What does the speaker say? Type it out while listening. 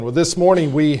Well, this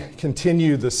morning we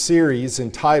continue the series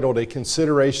entitled A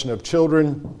Consideration of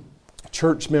Children,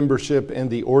 Church Membership,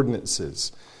 and the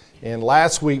Ordinances. And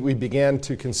last week we began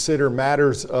to consider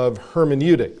matters of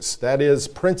hermeneutics, that is,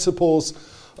 principles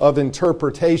of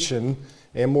interpretation,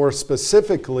 and more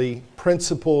specifically,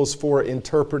 principles for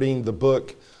interpreting the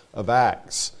book of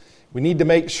Acts. We need to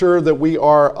make sure that we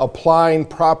are applying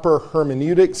proper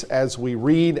hermeneutics as we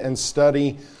read and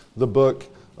study the book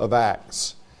of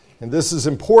Acts. And this is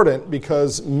important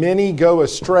because many go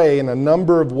astray in a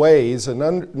number of ways, a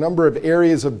number of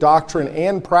areas of doctrine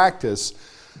and practice,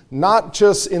 not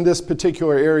just in this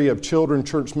particular area of children,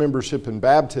 church membership, and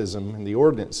baptism and the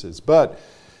ordinances, but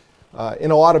in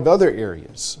a lot of other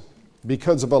areas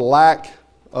because of a lack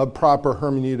of proper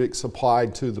hermeneutics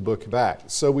applied to the book of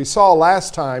Acts. So we saw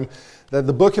last time that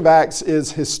the book of Acts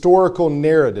is historical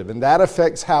narrative, and that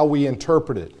affects how we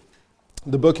interpret it.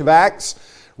 The book of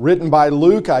Acts, written by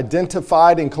Luke,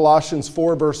 identified in Colossians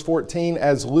 4, verse 14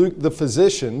 as Luke the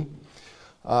physician.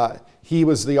 He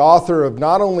was the author of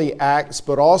not only Acts,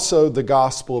 but also the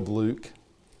Gospel of Luke.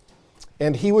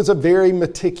 And he was a very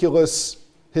meticulous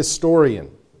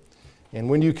historian. And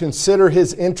when you consider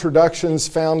his introductions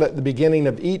found at the beginning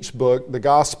of each book, the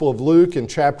Gospel of Luke in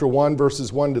chapter 1,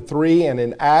 verses 1 to 3, and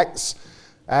in Acts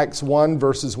 1,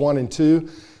 verses 1 and 2,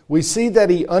 we see that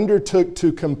he undertook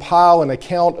to compile an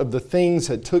account of the things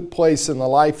that took place in the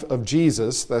life of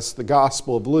Jesus. That's the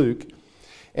Gospel of Luke.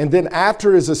 And then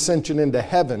after his ascension into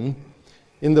heaven,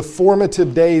 in the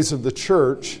formative days of the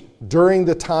church, during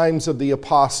the times of the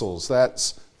apostles.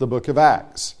 That's the book of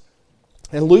Acts.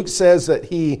 And Luke says that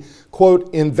he,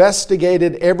 quote,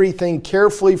 investigated everything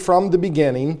carefully from the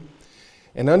beginning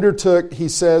and undertook, he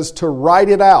says, to write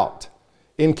it out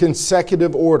in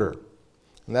consecutive order.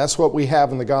 And that's what we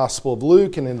have in the Gospel of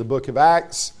Luke and in the book of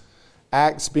Acts,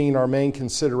 Acts being our main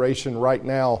consideration right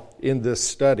now in this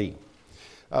study.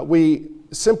 We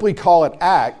simply call it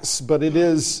Acts, but it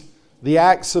is the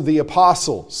Acts of the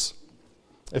Apostles.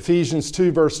 Ephesians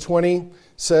 2 verse 20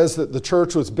 says that the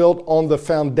church was built on the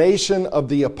foundation of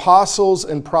the apostles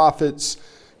and prophets,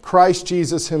 Christ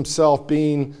Jesus himself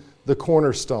being the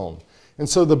cornerstone. And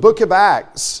so the book of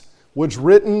Acts was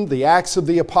written, the Acts of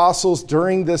the Apostles,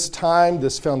 during this time,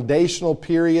 this foundational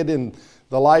period in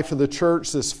the life of the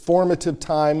church, this formative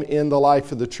time in the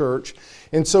life of the church.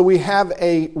 And so we have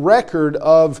a record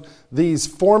of these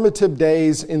formative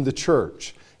days in the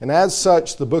church. And as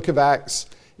such, the book of Acts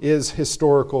is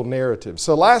historical narrative.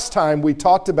 So last time we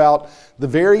talked about the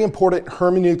very important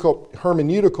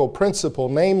hermeneutical principle,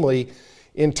 namely,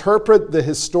 interpret the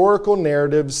historical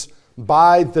narratives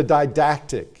by the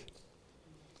didactic.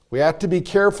 We have to be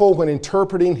careful when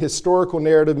interpreting historical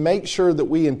narrative, make sure that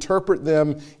we interpret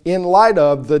them in light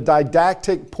of the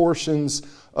didactic portions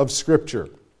of Scripture.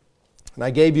 And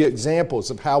I gave you examples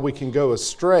of how we can go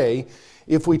astray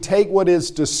if we take what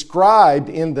is described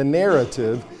in the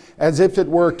narrative as if it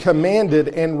were commanded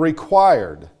and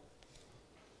required.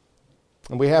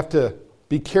 And we have to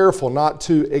be careful not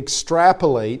to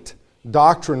extrapolate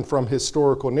doctrine from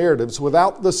historical narratives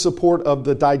without the support of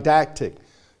the didactic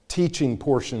teaching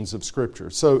portions of Scripture.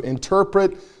 So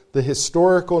interpret the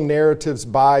historical narratives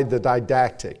by the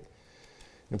didactic.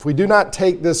 If we do not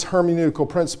take this hermeneutical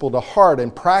principle to heart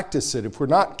and practice it, if we're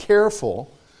not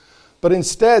careful, but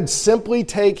instead simply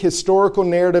take historical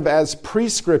narrative as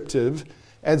prescriptive,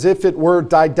 as if it were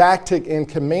didactic and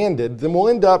commanded, then we'll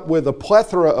end up with a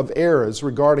plethora of errors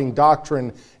regarding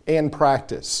doctrine and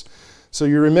practice. So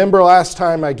you remember last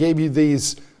time I gave you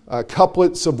these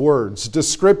couplets of words: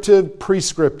 descriptive,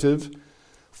 prescriptive,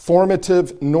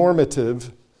 formative,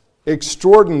 normative,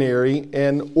 extraordinary,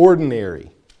 and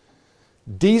ordinary.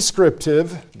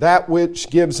 Descriptive, that which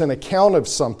gives an account of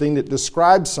something, that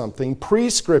describes something.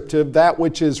 Prescriptive, that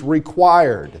which is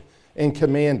required and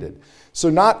commanded. So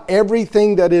not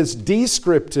everything that is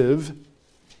descriptive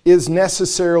is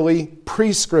necessarily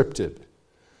prescriptive.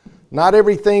 Not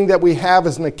everything that we have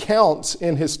as an account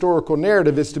in historical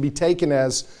narrative is to be taken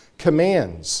as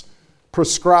commands,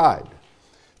 prescribed.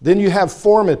 Then you have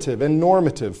formative and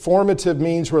normative. Formative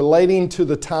means relating to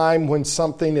the time when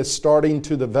something is starting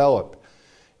to develop.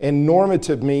 And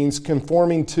normative means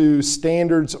conforming to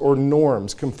standards or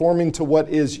norms, conforming to what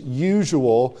is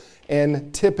usual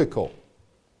and typical.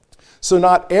 So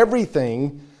not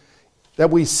everything that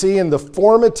we see in the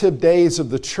formative days of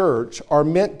the church are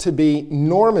meant to be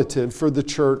normative for the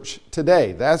church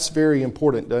today. That's very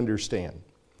important to understand.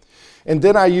 And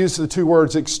then I use the two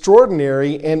words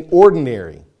extraordinary and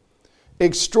ordinary.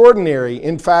 Extraordinary,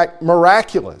 in fact,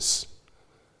 miraculous.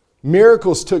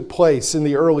 Miracles took place in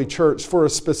the early church for a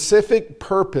specific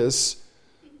purpose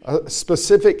a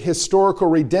specific historical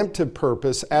redemptive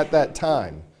purpose at that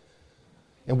time.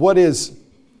 And what is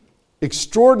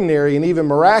extraordinary and even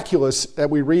miraculous that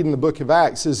we read in the book of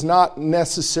Acts is not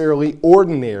necessarily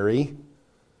ordinary,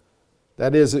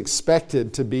 that is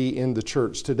expected to be in the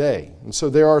church today. And so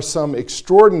there are some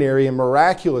extraordinary and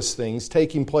miraculous things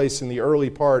taking place in the early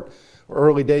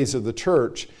days of the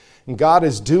church. And God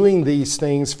is doing these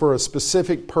things for a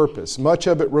specific purpose, much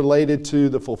of it related to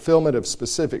the fulfillment of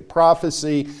specific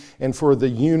prophecy and for the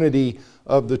unity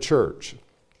of the church.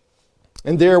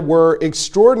 And there were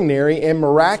extraordinary and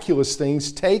miraculous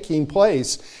things taking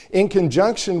place in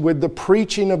conjunction with the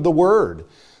preaching of the word,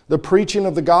 the preaching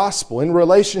of the gospel, in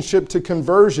relationship to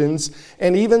conversions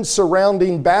and even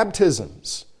surrounding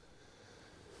baptisms.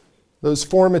 Those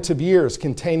formative years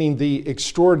containing the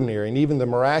extraordinary and even the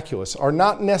miraculous are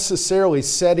not necessarily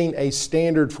setting a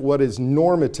standard for what is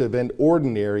normative and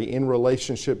ordinary in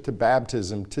relationship to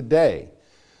baptism today.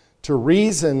 To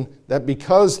reason that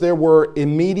because there were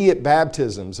immediate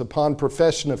baptisms upon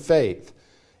profession of faith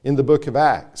in the book of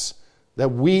Acts, that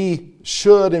we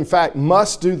should, in fact,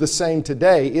 must do the same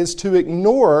today is to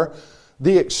ignore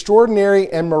the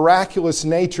extraordinary and miraculous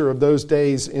nature of those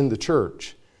days in the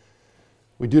church.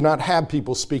 We do not have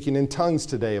people speaking in tongues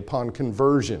today upon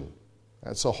conversion.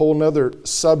 That's a whole other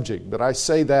subject, but I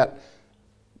say that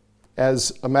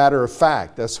as a matter of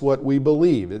fact. That's what we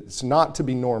believe. It's not to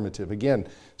be normative. Again,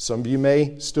 some of you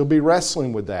may still be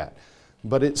wrestling with that,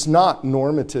 but it's not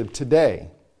normative today.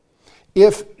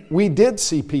 If we did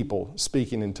see people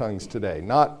speaking in tongues today,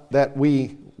 not that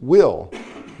we will,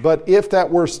 but if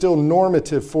that were still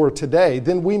normative for today,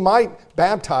 then we might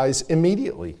baptize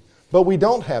immediately. But we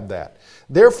don't have that.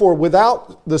 Therefore,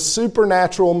 without the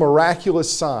supernatural,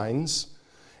 miraculous signs,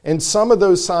 and some of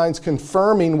those signs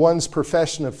confirming one's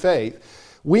profession of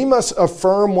faith, we must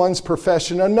affirm one's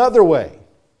profession another way,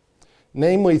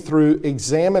 namely through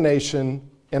examination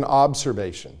and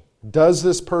observation. Does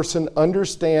this person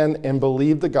understand and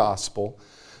believe the gospel?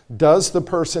 Does the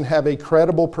person have a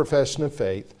credible profession of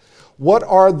faith? What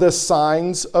are the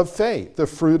signs of faith, the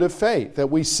fruit of faith that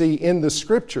we see in the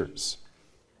Scriptures?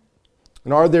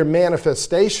 And are there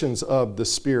manifestations of the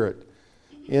Spirit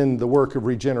in the work of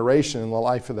regeneration in the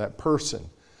life of that person?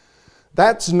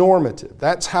 That's normative.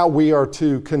 That's how we are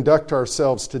to conduct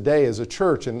ourselves today as a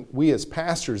church, and we as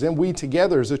pastors, and we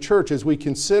together as a church, as we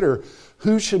consider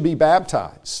who should be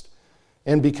baptized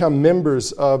and become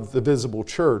members of the visible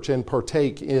church and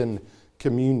partake in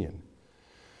communion.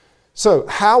 So,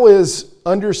 how is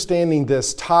understanding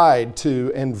this tied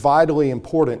to and vitally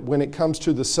important when it comes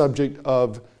to the subject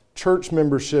of church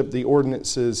membership, the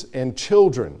ordinances, and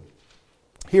children?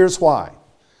 Here's why.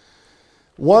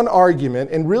 One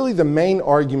argument, and really the main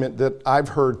argument that I've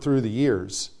heard through the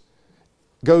years,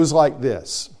 goes like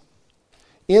this.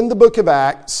 In the book of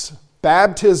Acts,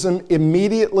 baptism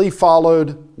immediately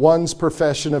followed one's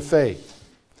profession of faith,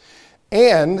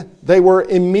 and they were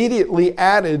immediately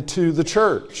added to the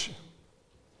church.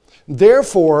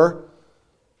 Therefore,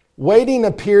 waiting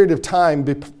a period of time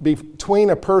between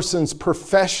a person's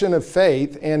profession of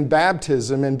faith and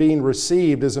baptism and being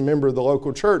received as a member of the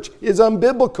local church is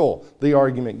unbiblical, the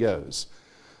argument goes.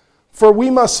 For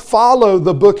we must follow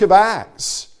the book of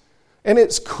Acts. And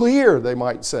it's clear, they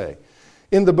might say,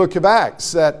 in the book of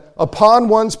Acts that upon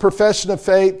one's profession of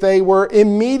faith, they were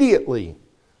immediately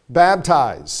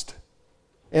baptized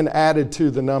and added to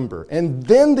the number. And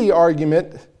then the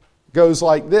argument goes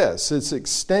like this. It's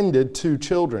extended to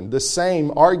children. The same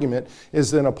argument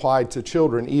is then applied to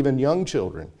children, even young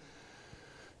children.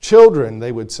 Children,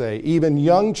 they would say, even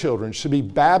young children should be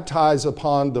baptized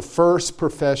upon the first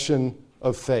profession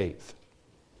of faith.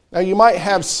 Now, you might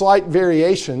have slight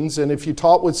variations, and if you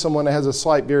talk with someone that has a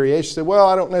slight variation, say, well,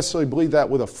 I don't necessarily believe that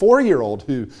with a 4-year-old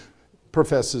who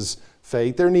professes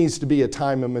faith. There needs to be a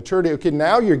time of maturity. Okay,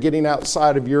 now you're getting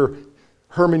outside of your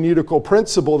hermeneutical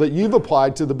principle that you've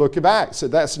applied to the book of Acts. So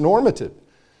that's normative.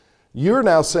 You're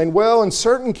now saying, well, in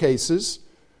certain cases,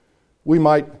 we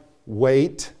might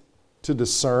wait to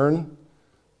discern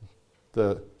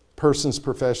the person's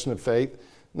profession of faith.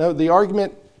 No, the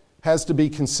argument has to be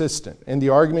consistent. And the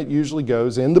argument usually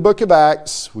goes, in the book of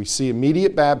Acts, we see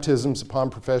immediate baptisms upon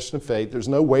profession of faith. There's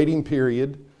no waiting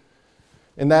period.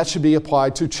 And that should be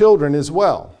applied to children as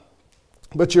well.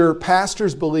 But your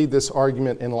pastors believe this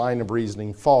argument and line of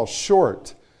reasoning falls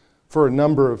short for a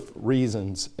number of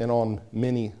reasons and on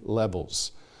many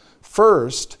levels.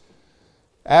 First,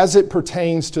 as it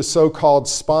pertains to so-called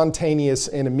spontaneous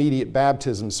and immediate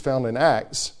baptisms found in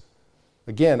Acts,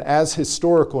 again, as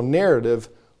historical narrative,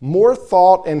 more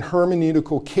thought and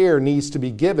hermeneutical care needs to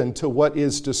be given to what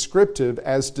is descriptive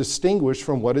as distinguished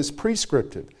from what is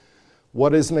prescriptive.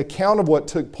 What is an account of what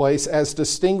took place as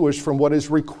distinguished from what is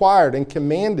required and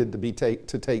commanded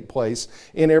to take place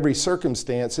in every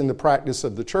circumstance in the practice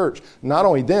of the church, not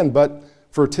only then, but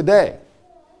for today.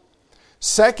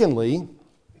 Secondly,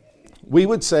 we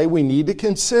would say we need to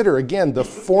consider, again, the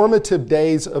formative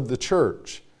days of the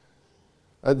church.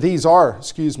 These are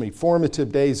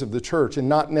formative days of the church and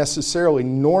not necessarily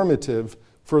normative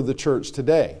for the church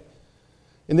today.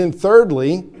 And then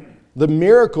thirdly, the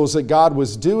miracles that God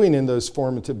was doing in those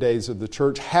formative days of the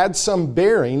church had some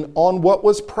bearing on what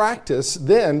was practiced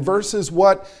then versus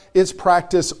what is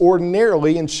practiced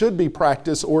ordinarily and should be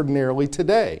practiced ordinarily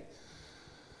today.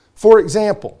 For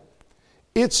example,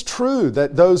 it's true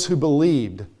that those who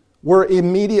believed were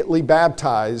immediately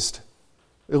baptized,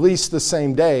 at least the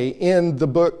same day,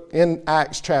 in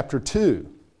Acts chapter 2.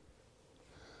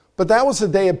 But that was the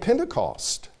day of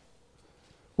Pentecost,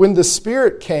 when the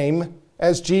Spirit came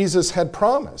as Jesus had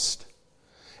promised.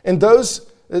 And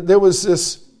there was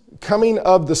this coming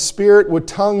of the Spirit with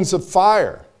tongues of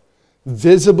fire.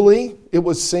 Visibly, it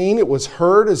was seen, it was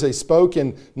heard as they spoke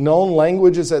in known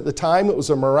languages at the time. It was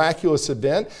a miraculous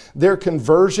event. Their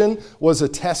conversion was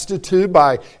attested to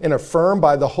by and affirmed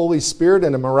by the Holy Spirit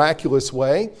in a miraculous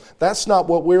way. That's not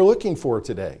what we're looking for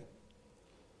today.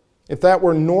 If that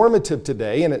were normative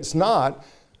today, and it's not,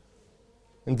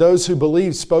 and those who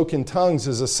believe spoke in tongues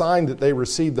as a sign that they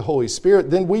received the Holy Spirit,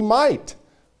 then we might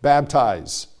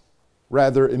baptize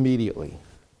rather immediately.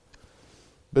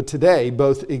 But today,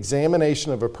 both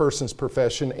examination of a person's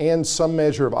profession and some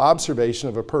measure of observation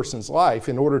of a person's life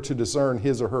in order to discern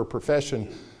his or her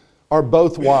profession are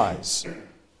both wise.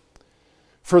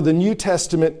 For the New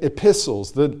Testament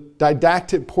epistles, the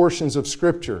didactic portions of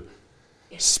Scripture,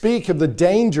 speak of the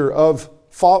danger of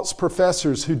false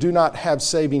professors who do not have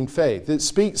saving faith. It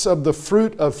speaks of the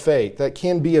fruit of faith that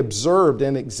can be observed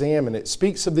and examined. It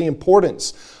speaks of the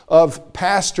importance of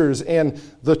pastors and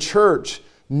the church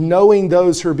knowing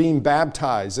those who are being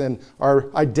baptized and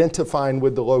are identifying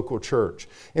with the local church.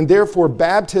 And therefore,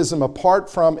 baptism apart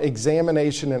from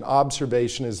examination and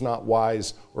observation is not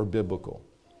wise or biblical.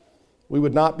 We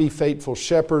would not be faithful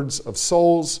shepherds of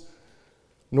souls,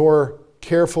 nor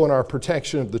careful in our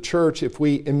protection of the church if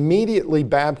we immediately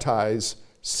baptize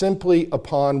simply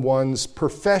upon one's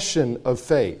profession of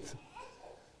faith,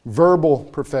 verbal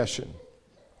profession.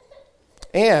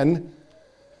 And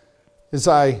as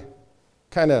I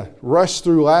kind of rushed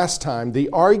through last time, the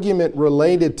argument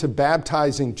related to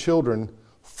baptizing children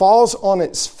falls on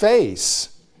its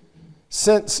face,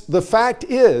 since the fact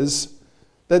is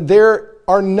that there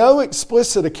are no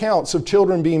explicit accounts of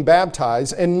children being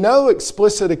baptized and no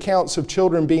explicit accounts of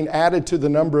children being added to the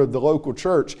number of the local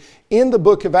church in the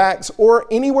book of Acts or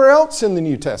anywhere else in the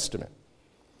New Testament.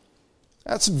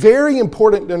 That's very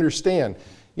important to understand.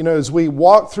 You know, as we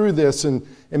walk through this and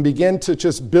begin to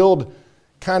just build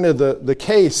kind of the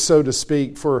case, so to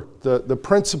speak, for the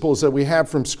principles that we have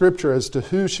from Scripture as to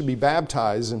who should be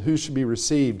baptized and who should be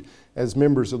received as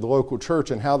members of the local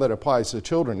church and how that applies to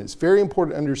children. It's very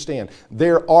important to understand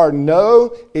there are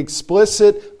no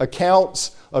explicit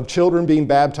accounts of children being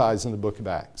baptized in the book of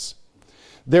Acts.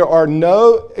 There are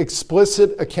no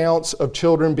explicit accounts of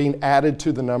children being added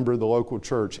to the number of the local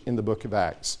church in the book of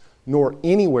Acts, nor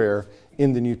anywhere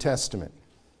in the New Testament.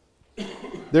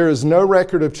 There is no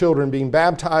record of children being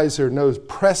baptized. There are no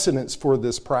precedents for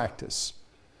this practice.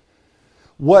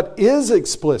 What is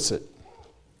explicit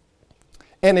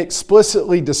and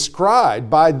explicitly described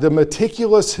by the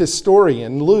meticulous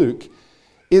historian Luke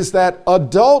is that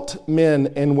adult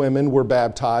men and women were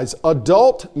baptized,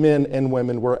 adult men and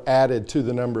women were added to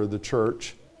the number of the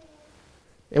church.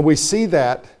 And we see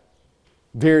that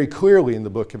very clearly in the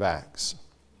book of Acts.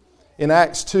 In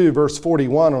Acts 2, verse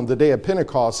 41, on the day of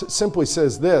Pentecost, it simply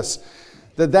says this,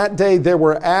 that day there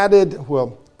were added,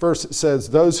 first it says,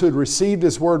 those who had received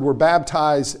his word were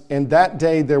baptized, and that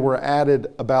day there were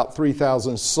added about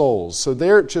 3,000 souls. So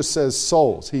there it just says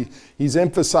souls. He's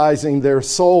emphasizing their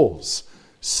souls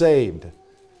saved.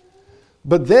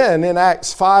 But then in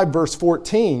Acts 5, verse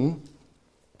 14,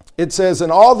 it says,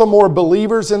 and all the more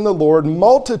believers in the Lord,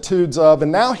 multitudes of,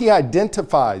 and now he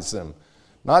identifies them,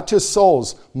 not just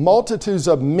souls, multitudes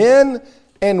of men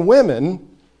and women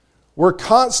were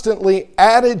constantly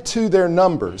added to their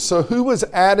numbers. So who was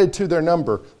added to their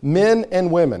number? Men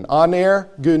and women. Aner,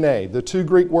 gune, the two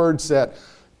Greek words that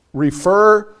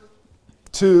refer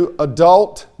to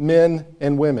adult men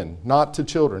and women, not to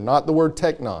children. Not the word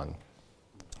teknon,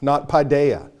 not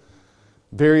paideia.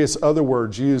 Various other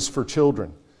words used for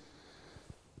children.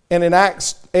 And in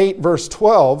Acts 8, verse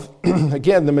 12,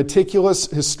 again, the meticulous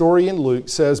historian Luke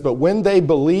says, but when they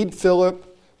believed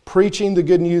Philip, preaching the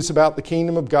good news about the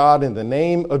kingdom of God in the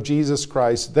name of Jesus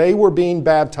Christ, they were being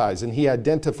baptized, and he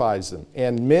identifies them.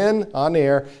 And men,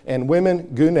 aner, and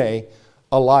women, gune,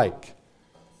 alike.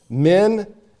 Men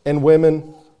and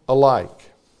women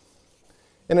alike.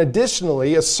 And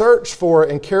additionally, a search for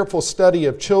and careful study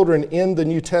of children in the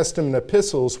New Testament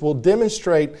epistles will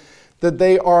demonstrate that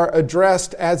they are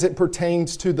addressed as it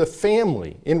pertains to the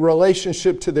family, in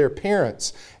relationship to their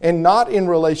parents, and not in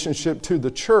relationship to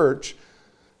the church,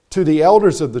 to the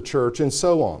elders of the church, and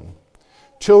so on.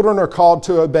 Children are called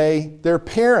to obey their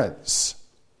parents,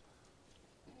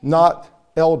 not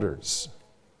elders.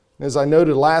 As I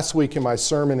noted last week in my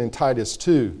sermon in Titus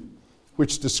 2,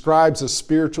 which describes a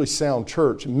spiritually sound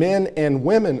church, men and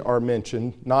women are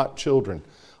mentioned, not children.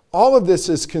 All of this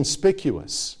is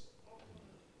conspicuous.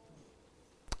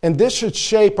 And this should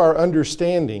shape our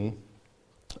understanding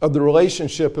of the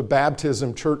relationship of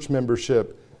baptism, church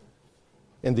membership,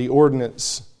 and the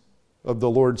ordinance of the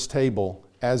Lord's table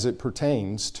as it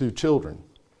pertains to children.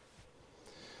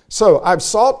 So, I've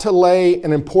sought to lay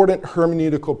an important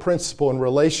hermeneutical principle in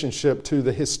relationship to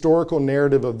the historical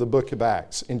narrative of the book of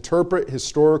Acts. Interpret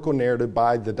historical narrative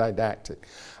by the didactic.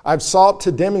 I've sought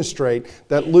to demonstrate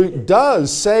that Luke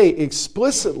does say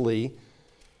explicitly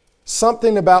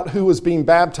something about who was being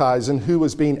baptized and who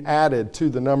was being added to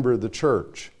the number of the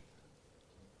church,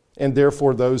 and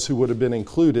therefore those who would have been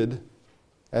included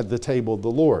at the table of the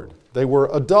Lord. They were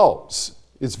adults.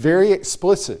 It's very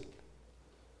explicit,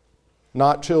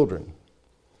 not children.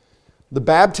 The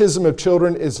baptism of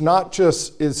children is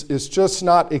just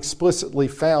not explicitly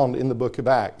found in the book of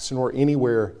Acts, nor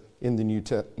anywhere in the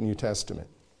New Testament.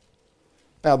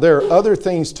 Now, there are other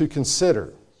things to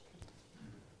consider.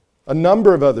 A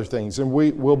number of other things, and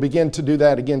we will begin to do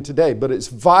that again today. But it's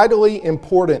vitally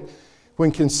important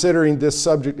when considering this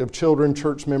subject of children,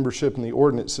 church membership, and the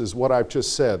ordinances, what I've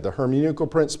just said, the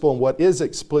hermeneutical principle and what is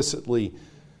explicitly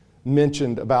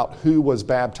mentioned about who was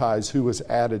baptized, who was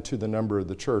added to the number of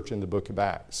the church in the book of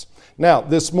Acts. Now,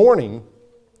 this morning,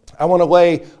 I want to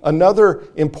lay another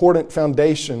important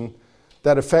foundation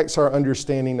that affects our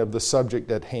understanding of the subject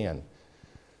at hand.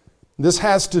 This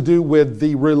has to do with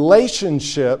the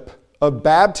relationship of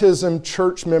baptism,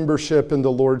 church membership, and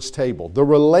the Lord's table. The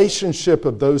relationship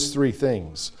of those three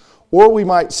things. Or we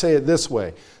might say it this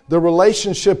way. The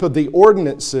relationship of the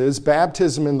ordinances,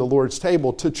 baptism and the Lord's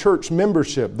table, to church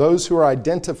membership, those who are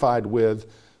identified with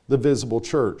the visible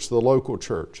church, the local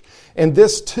church. And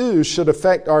this too should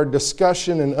affect our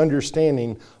discussion and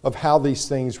understanding of how these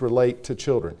things relate to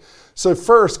children. So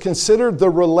first, consider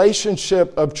the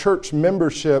relationship of church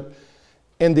membership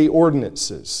and the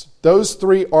ordinances. Those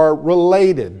three are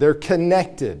related. They're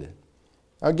connected.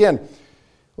 Again,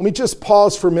 let me just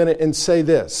pause for a minute and say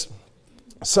this.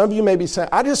 Some of you may be saying,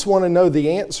 I just want to know the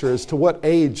answer as to what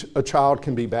age a child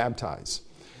can be baptized.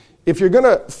 If you're going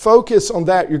to focus on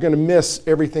that, you're going to miss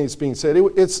everything that's being said.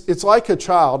 It's like a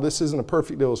child. This isn't a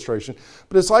perfect illustration,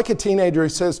 but it's like a teenager who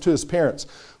says to his parents,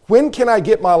 when can I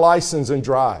get my license and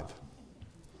drive?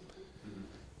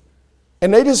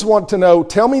 And they just want to know,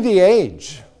 tell me the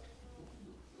age.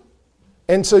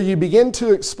 And so you begin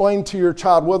to explain to your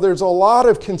child, well, there's a lot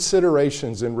of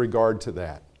considerations in regard to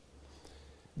that.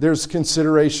 There's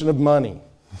consideration of money,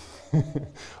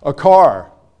 a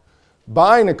car,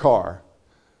 buying a car,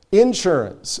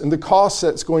 insurance, and the cost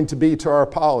that's going to be to our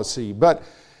policy. But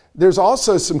there's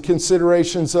also some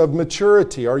considerations of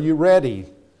maturity. Are you ready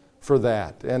for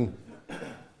that?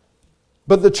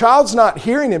 But the child's not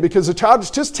hearing it because the child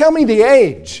just tell me the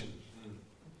age.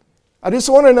 I just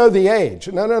want to know the age.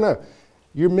 No.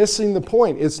 You're missing the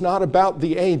point. It's not about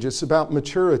the age. It's about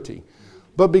maturity.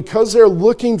 But because they're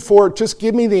looking for it, just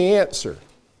give me the answer.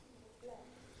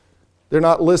 They're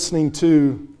not listening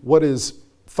to what is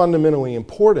fundamentally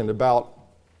important about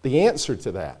the answer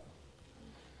to that.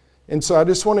 And so I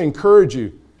just want to encourage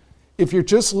you, if you're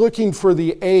just looking for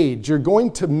the age, you're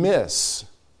going to miss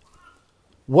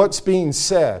what's being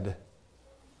said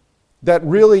that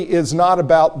really is not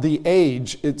about the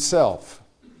age itself.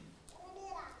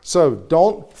 So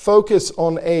don't focus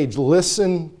on age.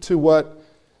 Listen to what,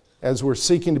 as we're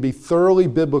seeking to be thoroughly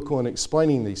biblical in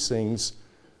explaining these things,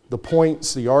 the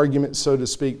points, the arguments, so to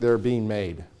speak, that are being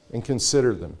made, and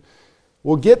consider them.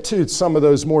 We'll get to some of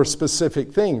those more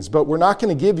specific things, but we're not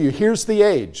going to give you, here's the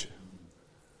age.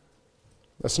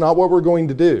 That's not what we're going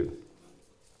to do.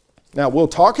 Now, we'll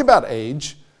talk about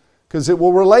age because it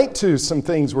will relate to some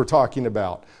things we're talking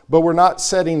about, but we're not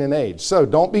setting an age. So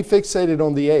don't be fixated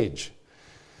on the age.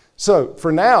 So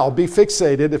for now, be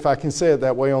fixated, if I can say it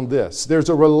that way, on this. There's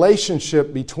a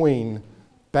relationship between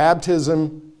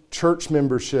baptism, church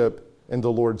membership, and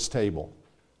the Lord's table.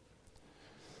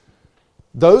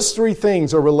 Those three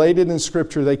things are related in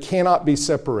Scripture. They cannot be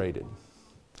separated.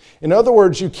 In other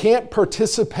words, you can't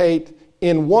participate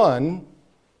in one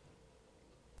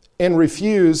and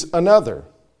refuse another,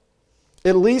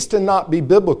 at least and not be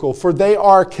biblical, for they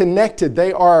are connected.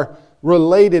 They are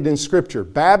related in Scripture.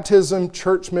 Baptism,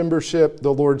 church membership,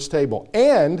 the Lord's table.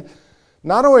 And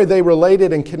not only are they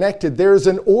related and connected, there's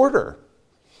an order.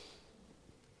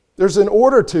 There's an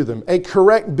order to them, a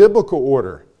correct biblical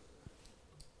order.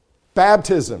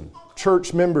 Baptism,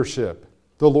 church membership,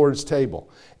 the Lord's table.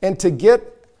 And to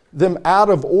get them out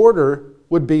of order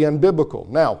would be unbiblical.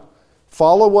 Now,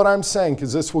 follow what I'm saying,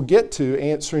 because this will get to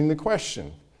answering the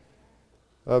question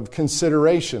of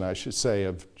consideration, I should say,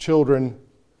 of children,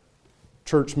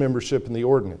 church membership, and the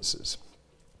ordinances.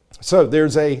 So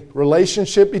there's a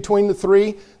relationship between the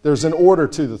three. There's an order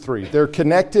to the three. They're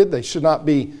connected. They should not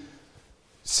be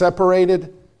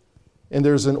separated. And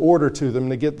there's an order to them.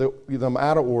 To get them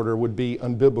out of order would be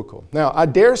unbiblical. Now, I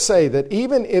dare say that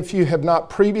even if you have not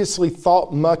previously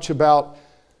thought much about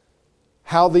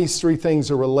how these three things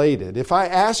are related, if I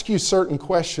ask you certain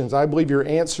questions, I believe your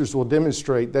answers will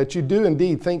demonstrate that you do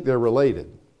indeed think they're related.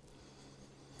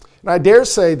 And I dare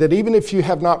say that even if you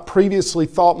have not previously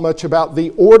thought much about the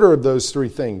order of those three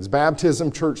things,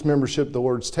 baptism, church membership, the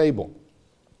Lord's table,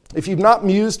 if you've not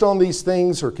mused on these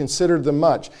things or considered them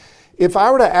much, if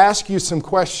I were to ask you some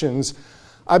questions,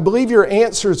 I believe your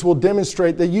answers will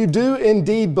demonstrate that you do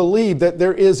indeed believe that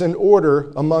there is an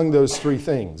order among those three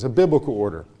things, a biblical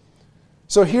order.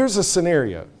 So here's a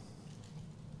scenario.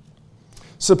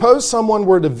 Suppose someone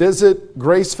were to visit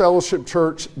Grace Fellowship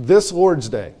Church this Lord's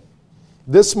Day,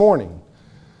 this morning,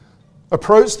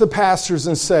 approach the pastors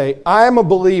and say, I am a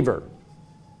believer.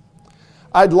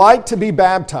 I'd like to be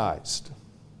baptized.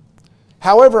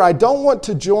 However, I don't want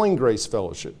to join Grace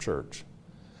Fellowship Church.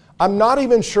 I'm not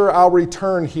even sure I'll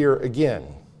return here again.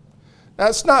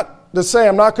 That's not to say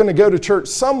I'm not going to go to church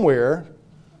somewhere,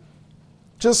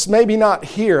 just maybe not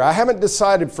here. I haven't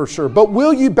decided for sure. But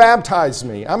will you baptize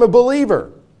me? I'm a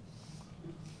believer.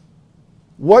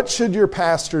 What should your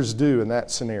pastors do in that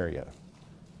scenario?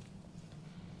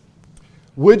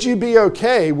 Would you be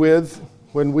okay with,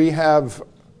 when we have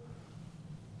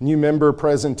new member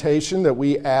presentation, that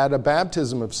we add a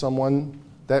baptism of someone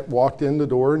that walked in the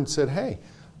door and said, hey,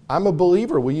 I'm a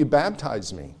believer, will you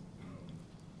baptize me?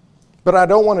 But I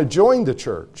don't want to join the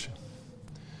church.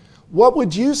 What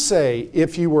would you say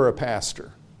if you were a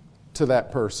pastor to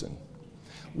that person?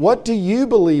 What do you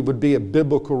believe would be a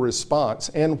biblical response,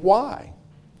 and why?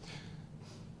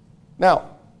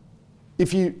 Now,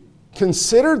 if you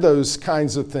consider those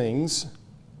kinds of things,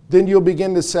 then you'll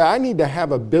begin to say, I need to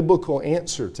have a biblical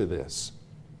answer to this,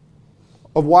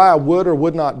 of why I would or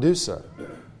would not do so.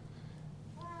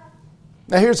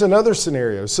 Now here's another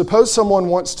scenario. Suppose someone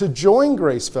wants to join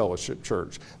Grace Fellowship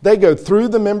Church. They go through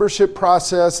the membership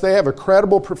process, they have a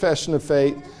credible profession of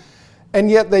faith,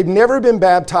 and yet they've never been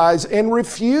baptized and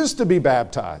refuse to be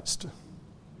baptized.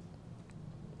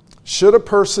 Should a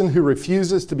person who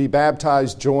refuses to be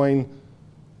baptized join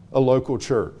a local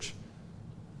church?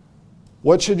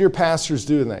 What should your pastors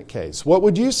do in that case? What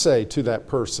would you say to that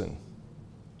person?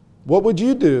 What would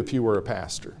you do if you were a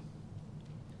pastor?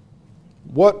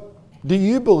 What do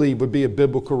you believe would be a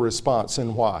biblical response,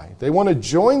 and why? They want to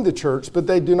join the church, but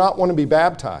they do not want to be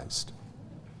baptized.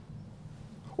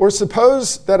 Or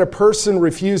suppose that a person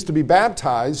refused to be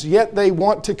baptized, yet they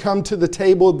want to come to the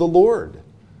table of the Lord.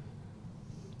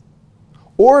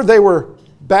 Or they were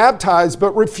baptized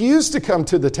but refused to come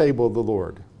to the table of the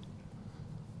Lord.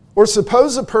 Or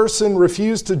suppose a person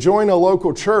refused to join a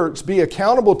local church, be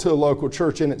accountable to a local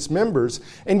church and its members,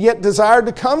 and yet desired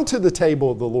to come to the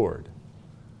table of the Lord.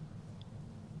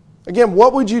 Again,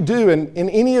 what would you do in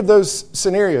any of those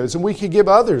scenarios? And we could give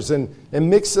others and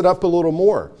mix it up a little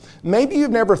more. Maybe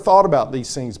you've never thought about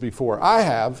these things before. I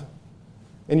have,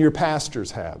 and your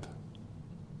pastors have.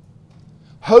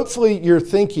 Hopefully you're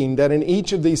thinking that in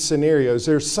each of these scenarios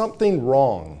there's something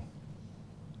wrong.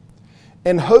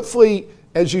 And hopefully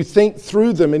as you think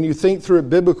through them and you think through it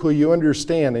biblically, you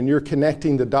understand and you're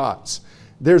connecting the dots.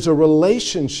 There's a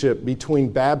relationship between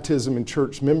baptism and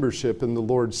church membership and the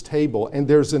Lord's table, and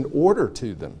there's an order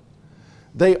to them.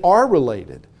 They are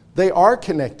related. They are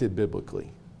connected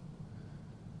biblically.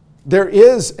 There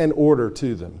is an order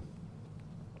to them.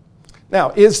 Now,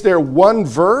 is there one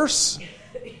verse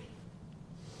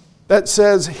that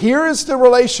says, here is the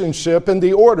relationship and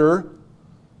the order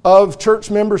of church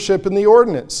membership and the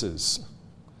ordinances?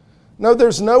 No,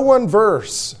 there's no one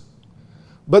verse.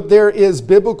 But there is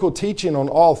biblical teaching on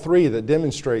all three that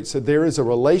demonstrates that there is a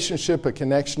relationship, a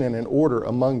connection, and an order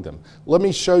among them. Let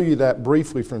me show you that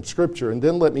briefly from Scripture, and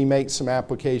then let me make some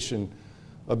application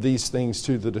of these things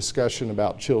to the discussion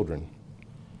about children.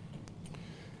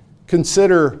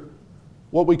 Consider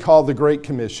what we call the Great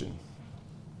Commission.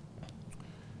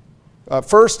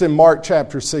 First in Mark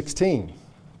chapter 16,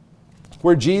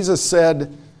 where Jesus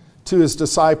said to his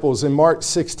disciples in Mark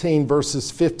 16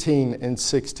 verses 15 and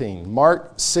 16.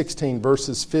 Mark 16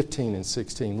 verses 15 and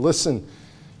 16. Listen,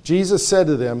 Jesus said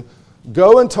to them,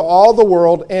 "Go into all the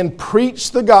world and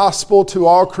preach the gospel to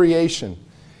all creation.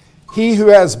 He who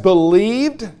has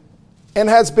believed and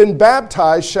has been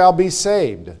baptized shall be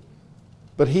saved,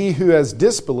 but he who has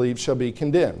disbelieved shall be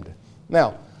condemned."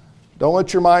 Now, don't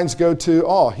let your minds go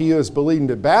to, he who has believed and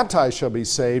been baptized shall be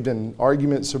saved, and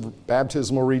arguments of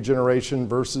baptismal regeneration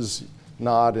versus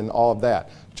not and all of that.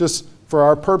 Just for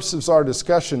our purposes of our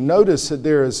discussion, notice that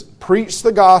there is preach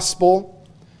the gospel,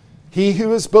 he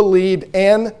who has believed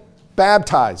and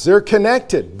baptized. They're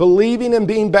connected. Believing and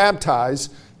being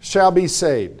baptized shall be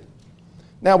saved.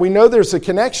 Now we know there's a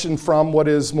connection from what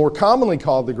is more commonly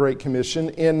called the Great Commission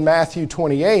in Matthew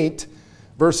 28,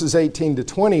 verses 18 to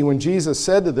 20, when Jesus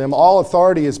said to them, "All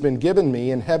authority has been given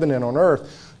me in heaven and on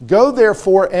earth. Go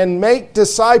therefore and make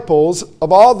disciples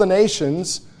of all the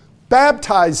nations,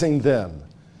 baptizing them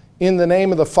in the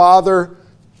name of the Father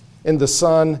and the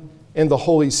Son and the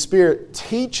Holy Spirit,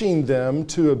 teaching them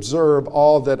to observe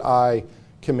all that I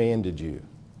commanded you."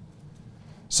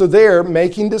 So there,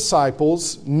 making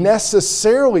disciples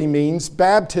necessarily means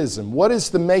baptism. What is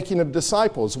the making of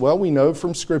disciples? Well, we know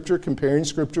from Scripture, comparing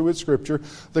Scripture with Scripture,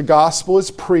 the gospel is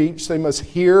preached. They must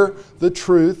hear the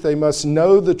truth. They must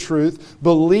know the truth,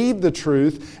 believe the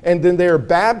truth, and then they are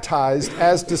baptized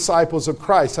as disciples of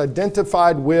Christ,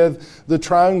 identified with the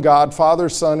triune God, Father,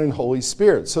 Son, and Holy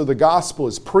Spirit. So the gospel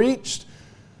is preached,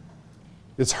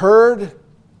 it's heard,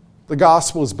 the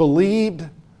gospel is believed,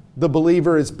 the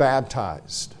believer is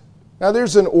baptized. Now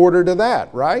there's an order to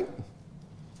that, right?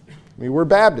 I mean, we're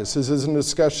Baptists. This isn't a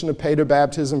discussion of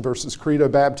paedobaptism versus credo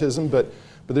baptism, but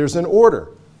there's an order.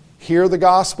 Hear the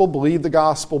gospel, believe the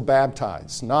gospel,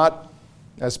 baptize. Not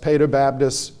as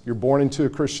paedobaptists, you're born into a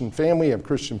Christian family, you have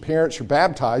Christian parents, you're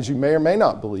baptized, you may or may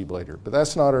not believe later, but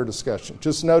that's not our discussion.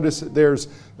 Just notice that there's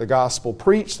the gospel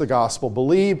preached, the gospel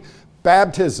believed,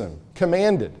 baptism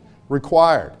commanded,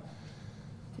 required.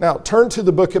 Now, turn to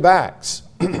the book of Acts.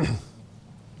 And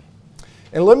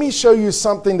let me show you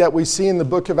something that we see in the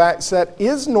book of Acts that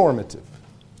is normative.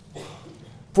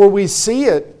 For we see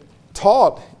it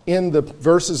taught in the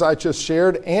verses I just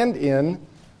shared and in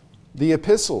the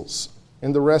epistles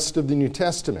in the rest of the New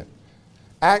Testament.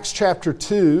 Acts chapter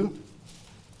 2,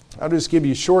 I'll just give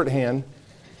you shorthand.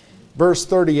 Verse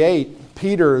 38,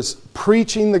 Peter is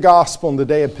preaching the gospel on the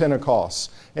day of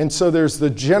Pentecost. And so there's the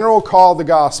general call of the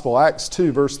gospel, Acts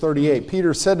 2, verse 38.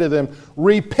 Peter said to them,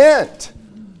 "Repent,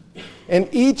 and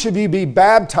each of you be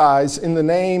baptized in the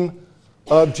name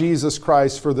of Jesus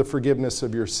Christ for the forgiveness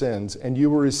of your sins, and you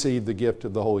will receive the gift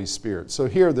of the Holy Spirit." So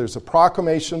here there's a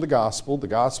proclamation of the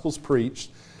gospel's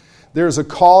preached. There's a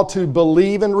call to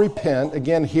believe and repent.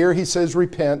 Again, here he says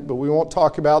repent, but we won't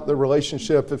talk about the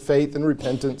relationship of faith and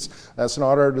repentance. That's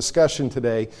not our discussion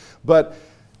today. But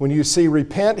when you see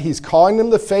repent, he's calling them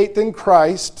to faith in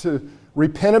Christ, to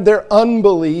repent of their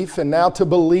unbelief, and now to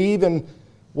believe in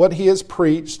what he has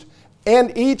preached,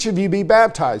 and each of you be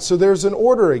baptized. So there's an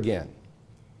order again.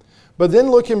 But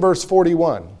then look in verse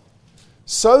 41.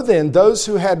 So then, those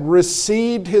who had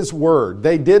received his word,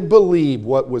 they did believe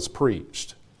what was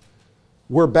preached,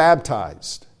 were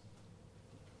baptized.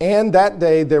 And that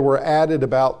day there were added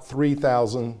about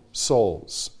 3,000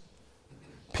 souls.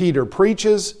 Peter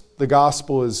preaches. The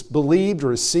gospel is believed,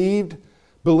 received.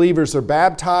 Believers are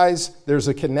baptized. There's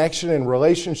a connection and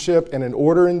relationship and an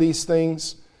order in these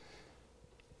things.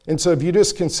 And so if you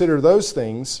just consider those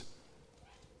things,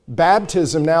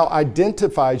 baptism now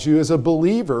identifies you as a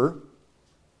believer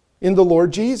in the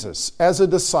Lord Jesus, as a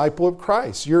disciple of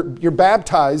Christ. You're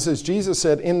baptized, as Jesus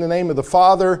said, in the name of the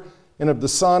Father and of the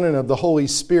Son and of the Holy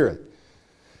Spirit.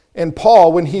 And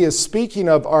Paul, when he is speaking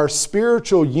of our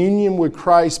spiritual union with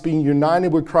Christ, being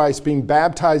united with Christ, being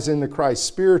baptized into Christ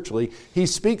spiritually, he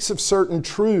speaks of certain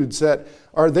truths that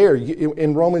are there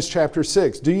in Romans chapter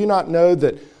 6. Do you not know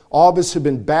that all of us who have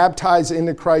been baptized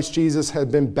into Christ Jesus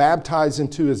have been baptized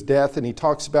into his death? And he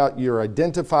talks about you're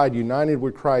identified, united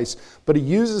with Christ. But he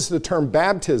uses the term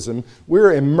baptism.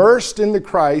 We're immersed into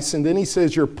Christ. And then he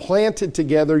says you're planted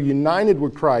together, united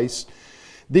with Christ.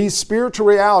 These spiritual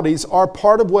realities are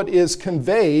part of what is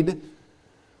conveyed,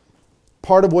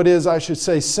 part of what is, I should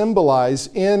say,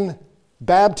 symbolized in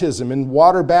baptism, in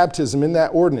water baptism, in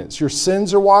that ordinance. Your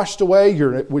sins are washed away.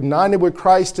 You're united with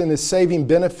Christ in his saving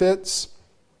benefits.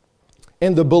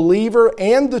 And the believer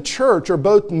and the church are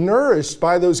both nourished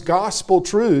by those gospel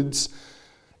truths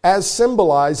as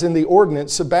symbolized in the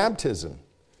ordinance of baptism.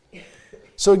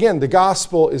 So again, the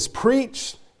gospel is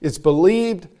preached, it's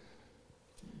believed,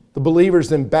 the believer's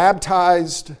then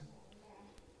baptized.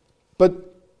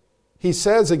 But he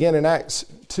says again in Acts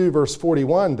 2 verse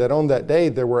 41 that on that day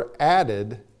there were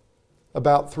added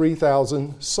about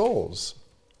 3,000 souls.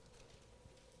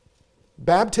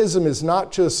 Baptism is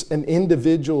not just an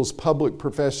individual's public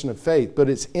profession of faith, but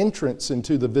it's entrance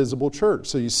into the visible church.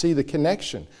 So you see the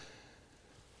connection.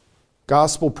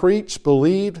 Gospel preached,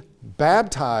 believed,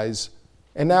 baptized,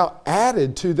 and now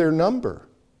added to their number.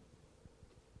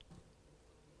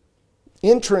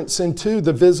 Entrance into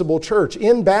the visible church.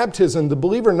 In baptism, the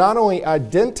believer not only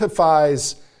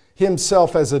identifies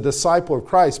himself as a disciple of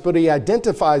Christ, but he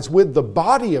identifies with the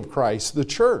body of Christ, the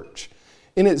church,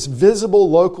 in its visible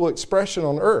local expression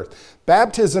on earth.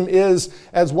 Baptism is,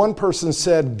 as one person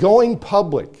said, going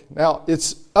public. Now,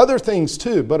 it's other things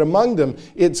too, but among them,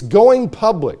 it's going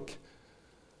public.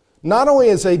 Not only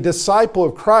as a disciple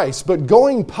of Christ, but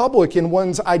going public in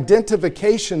one's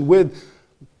identification with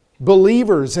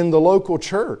believers in the local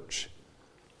church.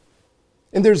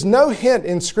 And there's no hint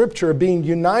in Scripture of being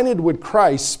united with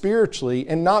Christ spiritually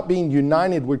and not being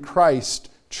united with Christ's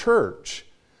church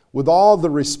with all the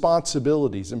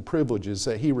responsibilities and privileges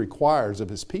that He requires of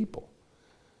His people.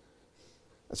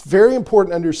 It's very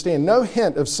important to understand. No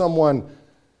hint of someone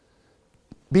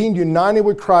being united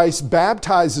with Christ,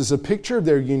 baptized is a picture of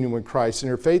their union with Christ and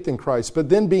their faith in Christ, but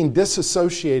then being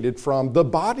disassociated from the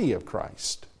body of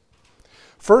Christ.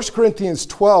 1 Corinthians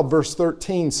 12 verse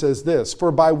 13 says this,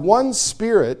 "For by one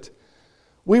Spirit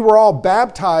we were all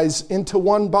baptized into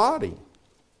one body."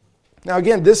 Now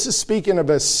again, this is speaking of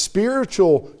a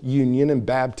spiritual union in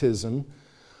baptism,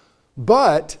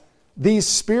 but these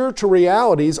spiritual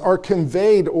realities are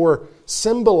conveyed or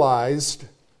symbolized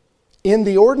in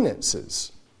the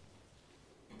ordinances.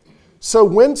 So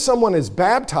when someone is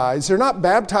baptized, they're not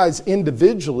baptized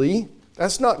individually.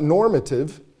 That's not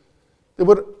normative. It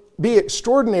would be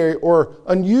extraordinary or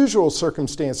unusual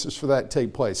circumstances for that to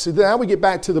take place. So now we get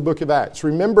back to the book of Acts.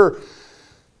 Remember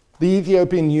the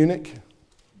Ethiopian eunuch?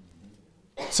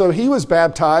 So he was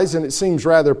baptized, and it seems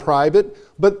rather private,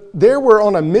 but there we're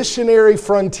on a missionary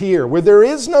frontier where there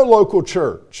is no local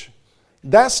church.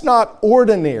 That's not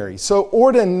ordinary. So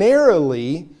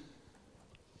ordinarily,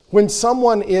 when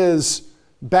someone is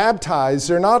baptized,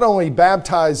 they're not only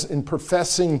baptized in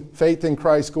professing faith in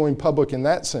Christ, going public in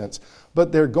that sense,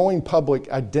 but they're going public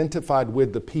identified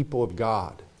with the people of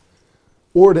God.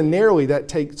 Ordinarily, that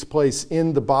takes place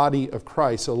in the body of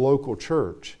Christ, a local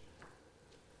church.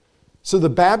 So the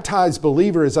baptized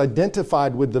believer is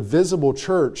identified with the visible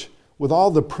church with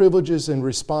all the privileges and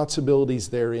responsibilities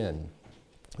therein.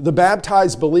 The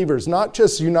baptized believer is not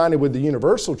just united with the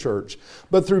universal church,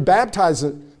 but through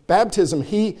baptism,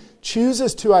 he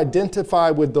chooses to identify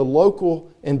with the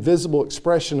local and visible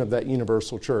expression of that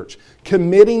universal church,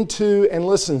 committing to, and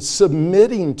listen,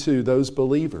 submitting to those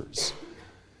believers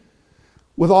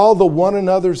with all the one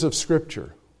another's of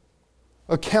Scripture,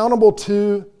 accountable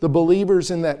to the believers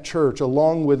in that church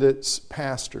along with its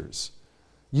pastors.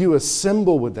 You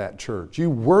assemble with that church. You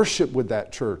worship with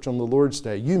that church on the Lord's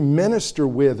Day. You minister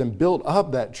with and build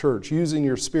up that church using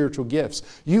your spiritual gifts.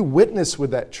 You witness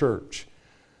with that church.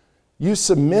 You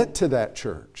submit to that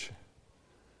church.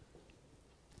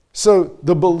 So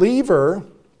the believer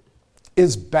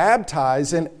is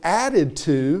baptized and added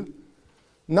to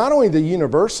not only the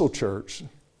universal church,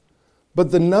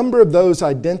 but the number of those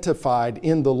identified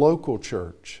in the local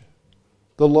church,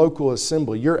 the local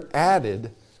assembly. You're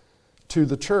added to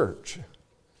the church.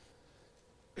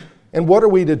 And what are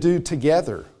we to do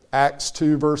together? Acts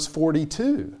 2 verse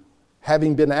 42.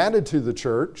 Having been added to the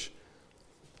church,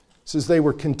 it says they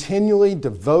were continually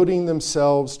devoting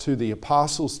themselves to the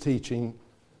apostles' teaching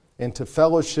and to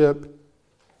fellowship,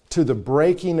 to the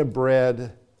breaking of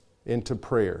bread and to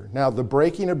prayer. Now the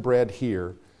breaking of bread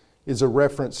here is a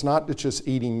reference not to just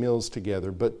eating meals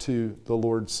together, but to the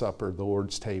Lord's Supper, the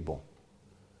Lord's table.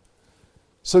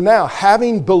 So now,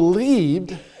 having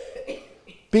believed,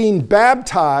 being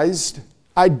baptized,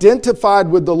 identified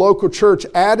with the local church,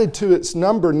 added to its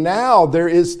number, now there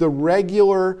is the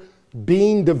regular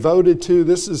being devoted to.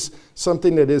 This is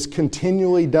something that is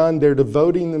continually done. They're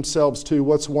devoting themselves to.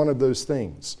 What's one of those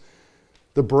things?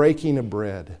 The breaking of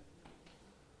bread.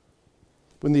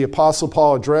 When the Apostle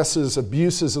Paul addresses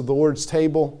abuses of the Lord's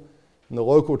table in the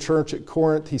local church at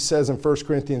Corinth, he says in 1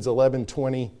 Corinthians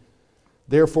 11:20,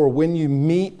 "Therefore, when you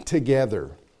meet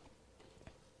together,"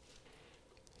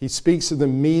 he speaks of the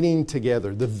meeting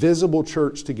together, the visible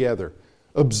church together.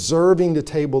 observing the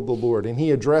table of the Lord. And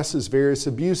he addresses various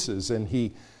abuses, and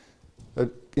he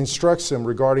instructs them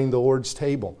regarding the Lord's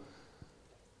table.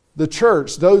 The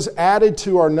church, those added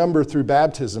to our number through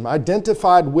baptism,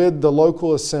 identified with the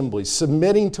local assembly,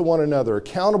 submitting to one another,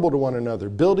 accountable to one another,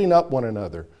 building up one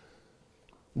another.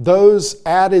 Those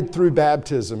added through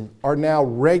baptism are now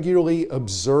regularly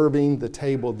observing the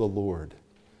table of the Lord.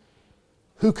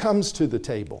 Who comes to the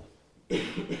table?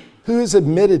 Who is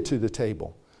admitted to the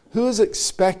table? Who is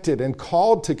expected and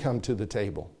called to come to the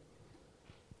table?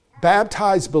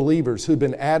 Baptized believers who've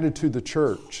been added to the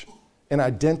church and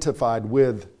identified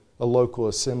with a local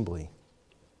assembly.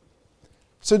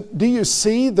 So do you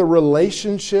see the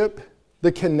relationship,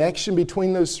 the connection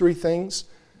between those three things?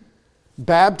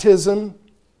 Baptism,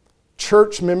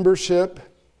 church membership,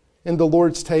 and the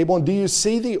Lord's table. And do you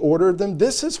see the order of them?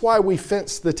 This is why we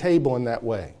fence the table in that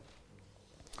way.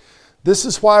 This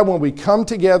is why when we come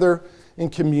together in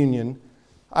communion,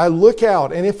 I look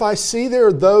out, and if I see there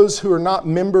are those who are not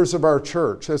members of our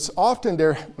church, it's often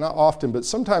there, not often, but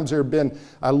sometimes there have been,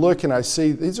 I look and I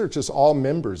see these are just all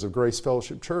members of Grace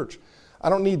Fellowship Church. I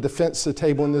don't need to fence the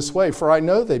table in this way, for I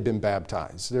know they've been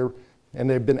baptized and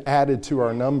they've been added to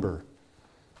our number.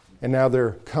 And now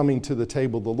they're coming to the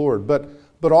table of the Lord.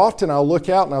 But often I'll look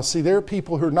out and I'll see there are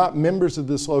people who are not members of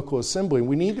this local assembly. And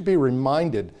we need to be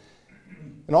reminded,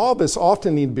 and all of us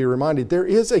often need to be reminded, there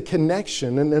is a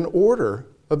connection and an order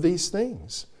of these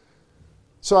things.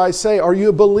 So I say, are you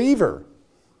a believer?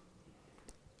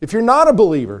 If you're not a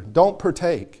believer, don't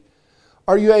partake.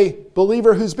 Are you a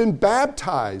believer who's been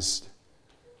baptized?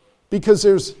 Because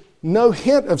there's no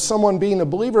hint of someone being a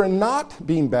believer and not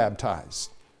being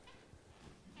baptized.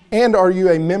 And are you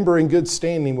a member in good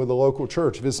standing with a local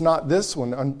church? If it's not this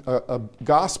one, a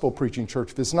gospel preaching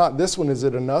church, if it's not this one, is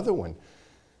it another one?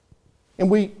 And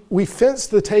we fence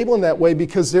the table in that way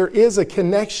because there is a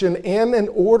connection and an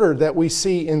order that we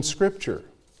see in Scripture.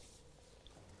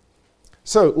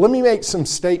 So let me make some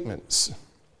statements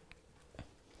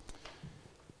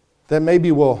that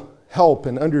maybe will help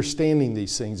in understanding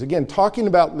these things. Again, talking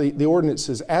about the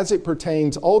ordinances as it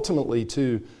pertains ultimately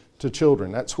to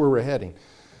children. That's where we're heading.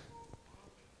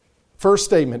 First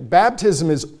statement, baptism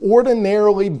is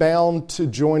ordinarily bound to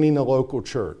joining a local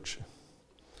church.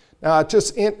 Now, I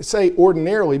just say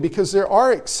ordinarily because there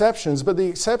are exceptions, but the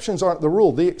exceptions aren't the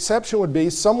rule. The exception would be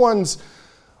someone's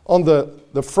on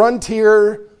the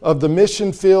frontier of the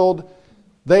mission field.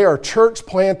 They are church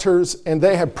planters and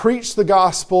they have preached the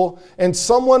gospel and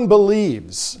someone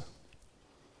believes.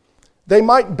 They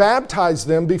might baptize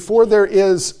them before there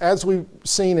is, as we've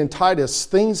seen in Titus,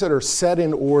 things that are set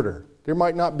in order. There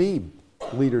might not be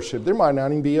leadership. There might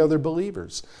not even be other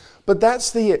believers. But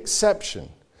that's the exception.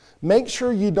 Make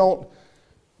sure you don't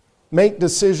make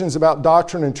decisions about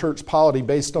doctrine and church polity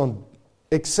based on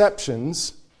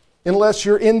exceptions unless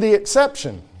you're in the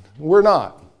exception. We're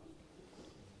not.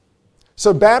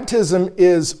 So baptism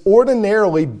is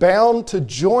ordinarily bound to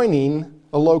joining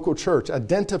a local church,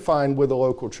 identifying with a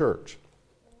local church.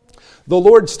 The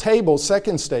Lord's table,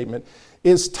 second statement,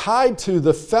 is tied to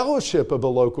the fellowship of a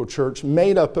local church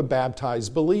made up of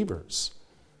baptized believers.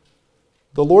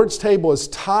 The Lord's table is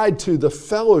tied to the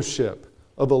fellowship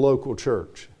of a local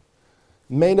church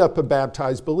made up of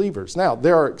baptized believers. Now,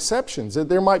 there are exceptions.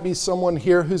 There might be someone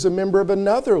here who's a member of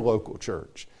another local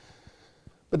church.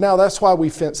 But now that's why we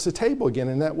fence the table again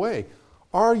in that way.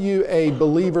 Are you a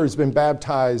believer who's been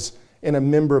baptized and a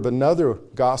member of another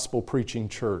gospel preaching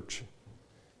church?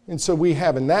 And so we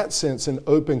have, in that sense, an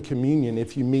open communion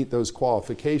if you meet those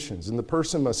qualifications. And the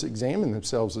person must examine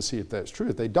themselves to see if that's true.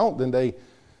 If they don't, then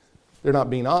they're not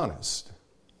being honest.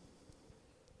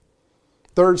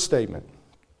 Third statement.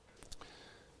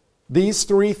 These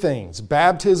three things,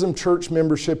 baptism, church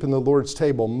membership, and the Lord's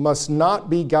table, must not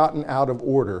be gotten out of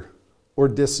order or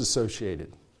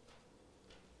disassociated.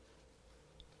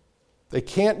 They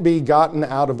can't be gotten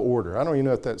out of order. I don't even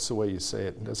know if that's the way you say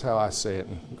it. That's how I say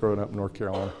it growing up in North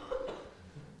Carolina.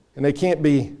 And they can't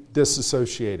be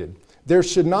disassociated. There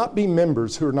should not be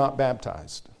members who are not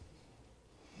baptized.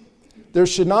 There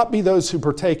should not be those who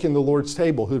partake in the Lord's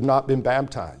table who have not been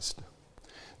baptized.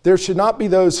 There should not be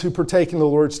those who partake in the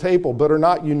Lord's table but are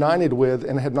not united with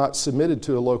and have not submitted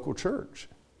to a local church.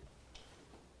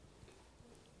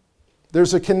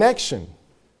 There's a connection.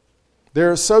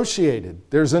 They're associated.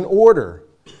 There's an order.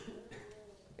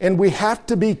 And we have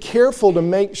to be careful to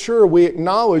make sure we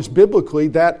acknowledge biblically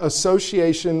that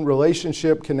association,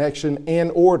 relationship, connection,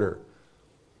 and order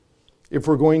if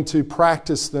we're going to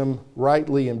practice them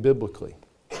rightly and biblically.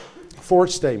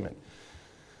 Fourth statement.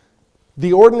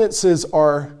 The ordinances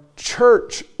are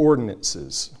church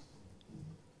ordinances.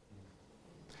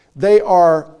 They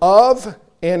are of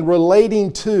and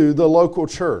relating to the local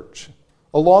church,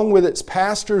 along with its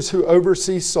pastors who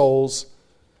oversee souls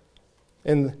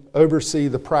and oversee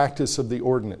the practice of the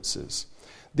ordinances.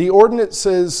 The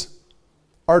ordinances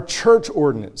are church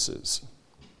ordinances.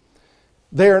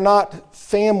 They are not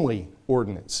family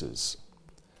ordinances.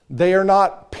 They are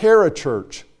not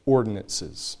parachurch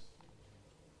ordinances.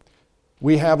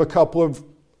 We have a couple of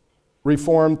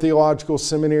Reformed Theological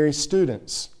Seminary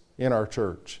students in our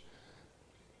church.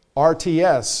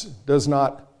 RTS does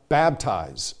not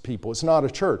baptize people. It's not a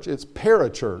church. It's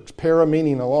parachurch. Para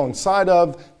meaning alongside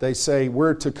of. They say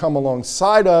we're to come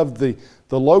alongside of the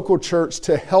local church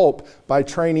to help by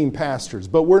training pastors.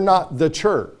 But we're not the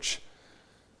church.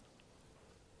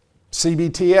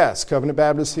 CBTS, Covenant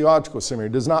Baptist Theological Seminary,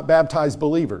 does not baptize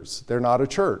believers. They're not a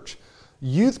church.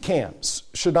 Youth camps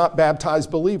should not baptize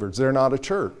believers. They're not a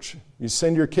church. You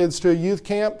send your kids to a youth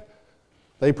camp,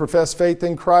 they profess faith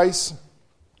in Christ,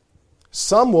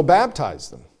 some will baptize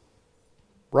them.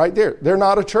 Right there. They're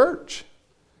not a church.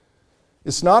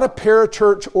 It's not a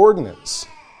parachurch ordinance.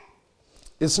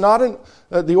 It's not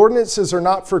the ordinances are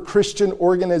not for Christian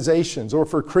organizations or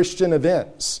for Christian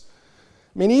events.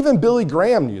 I mean, even Billy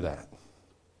Graham knew that.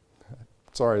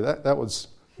 Sorry, that was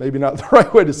maybe not the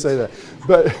right way to say that.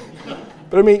 But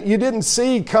I mean, you didn't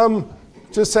see come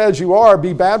just as you are,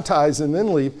 be baptized and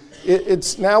then leave.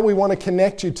 It's now we want to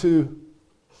connect you to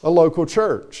a local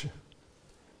church.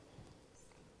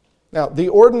 Now, the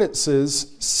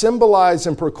ordinances symbolize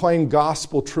and proclaim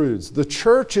gospel truths. The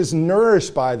church is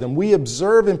nourished by them. We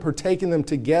observe and partake in them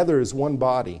together as one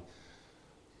body.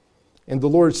 And the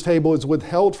Lord's table is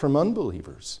withheld from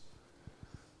unbelievers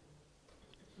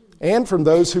and from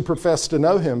those who profess to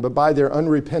know Him, but by their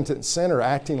unrepentant sin are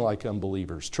acting like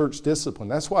unbelievers. Church discipline.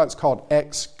 That's why it's called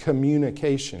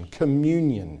excommunication,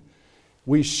 communion.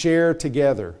 We share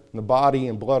together in the body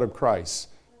and blood of Christ.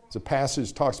 The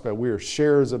passage talks about we are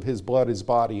sharers of His blood, His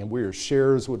body, and we are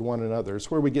sharers with one another. It's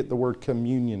where we get the word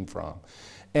communion from.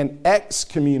 And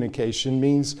excommunication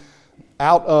means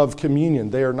out of communion.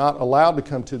 They are not allowed to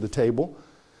come to the table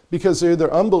because they're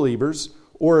either unbelievers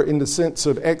or in the sense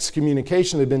of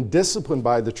excommunication, they've been disciplined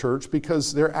by the church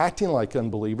because they're acting like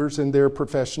unbelievers and their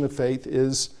profession of faith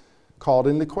is called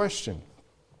into question.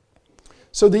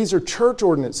 So these are church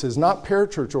ordinances, not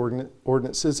parachurch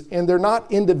ordinances, and they're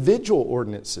not individual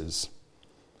ordinances.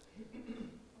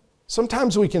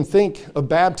 Sometimes we can think of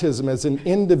baptism as an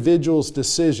individual's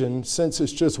decision since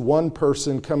it's just one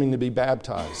person coming to be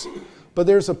baptized. But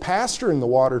there's a pastor in the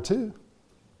water too.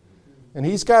 And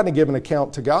he's got to give an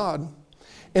account to God.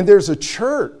 And there's a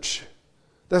church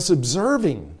that's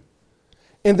observing.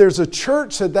 And there's a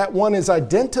church that one is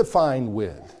identifying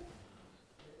with.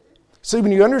 See,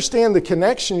 when you understand the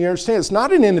connection, you understand it's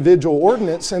not an individual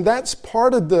ordinance, and that's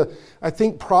part of the, I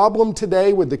think, problem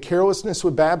today with the carelessness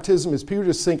with baptism is people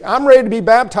just think, I'm ready to be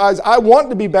baptized, I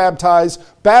want to be baptized,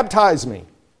 baptize me.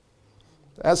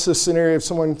 That's the scenario if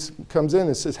someone comes in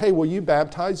and says, hey, will you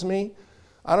baptize me?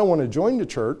 I don't want to join the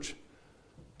church,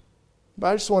 but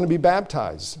I just want to be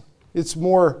baptized. It's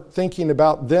more thinking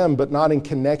about them, but not in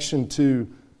connection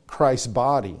to Christ's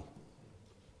body.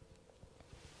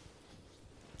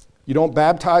 You don't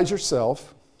baptize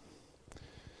yourself.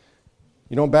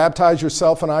 You don't baptize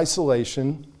yourself in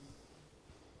isolation.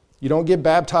 You don't get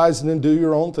baptized and then do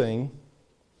your own thing.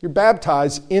 You're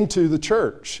baptized into the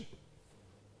church.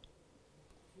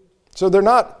 So they're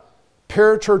not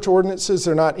parachurch ordinances.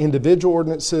 They're not individual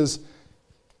ordinances.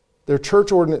 They're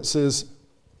church ordinances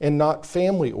and not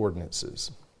family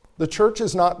ordinances. The church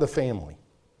is not the family.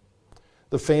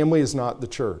 The family is not the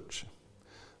church.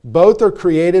 Both are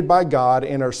created by God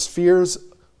and are spheres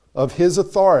of His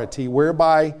authority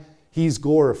whereby He's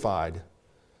glorified.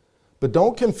 But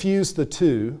don't confuse the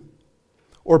two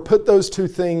or put those two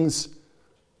things,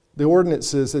 the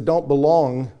ordinances that don't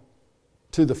belong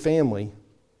to the family,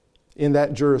 in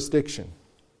that jurisdiction.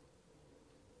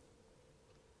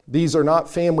 These are not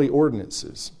family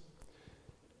ordinances.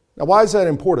 Now, why is that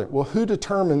important? Well, who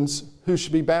determines who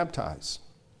should be baptized?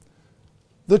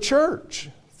 The church.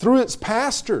 Through its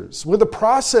pastors, with a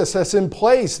process that's in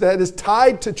place that is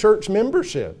tied to church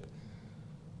membership.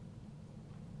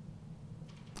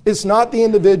 It's not the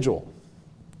individual.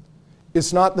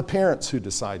 It's not the parents who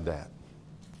decide that.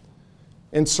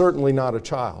 And certainly not a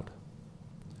child.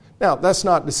 Now, that's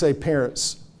not to say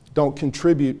parents don't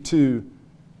contribute to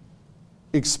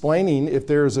explaining if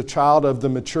there is a child of the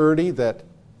maturity that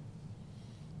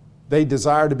they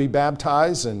desire to be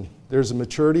baptized and there's a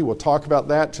maturity. We'll talk about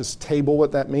that. Just table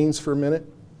what that means for a minute.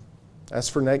 That's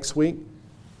for next week.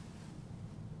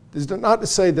 It's not to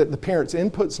say that the parents'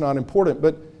 input's not important,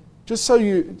 but Just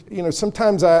so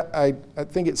sometimes I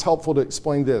think it's helpful to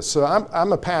explain this. So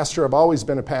I'm a pastor. I've always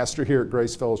been a pastor here at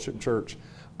Grace Fellowship Church.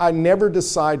 I never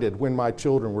decided when my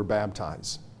children were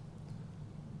baptized.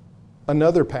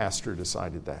 Another pastor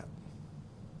decided that.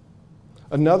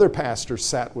 Another pastor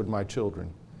sat with my children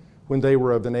when they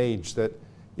were of an age that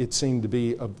it seemed to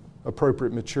be of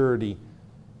appropriate maturity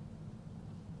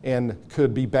and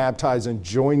could be baptized and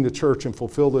join the church and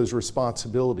fulfill those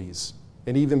responsibilities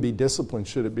and even be disciplined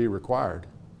should it be required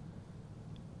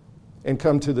and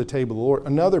come to the table of the Lord.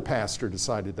 Another pastor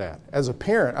decided that. As a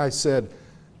parent, I said,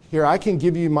 here, I can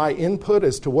give you my input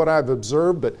as to what I've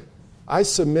observed, but I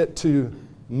submit to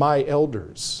my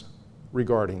elders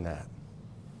regarding that.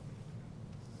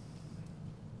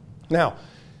 Now,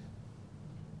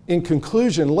 in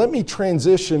conclusion, let me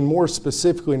transition more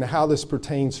specifically into how this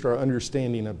pertains to our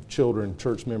understanding of children,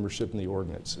 church membership, and the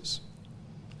ordinances.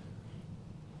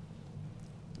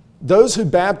 Those who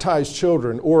baptize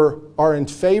children or are in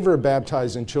favor of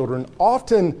baptizing children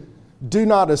often do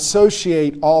not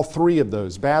associate all three of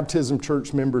those, baptism,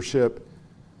 church membership,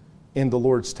 and the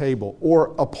Lord's table,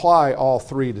 or apply all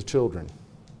three to children.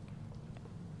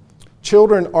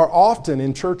 Children are often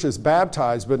in churches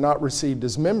baptized but not received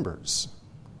as members.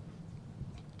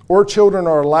 Or children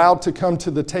are allowed to come to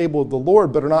the table of the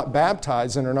Lord but are not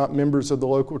baptized and are not members of the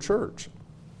local church.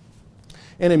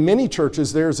 And in many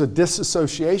churches, there's a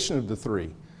disassociation of the three.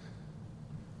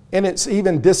 And it's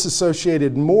even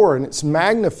disassociated more and it's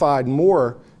magnified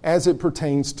more as it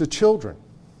pertains to children.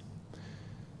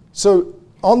 So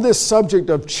on this subject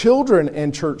of children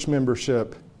and church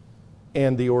membership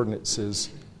and the ordinances,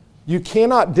 you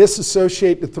cannot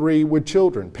disassociate the three with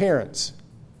children, parents,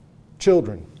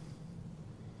 children.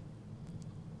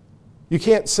 You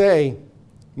can't say,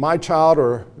 my child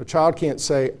or a child can't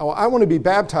say, oh, I want to be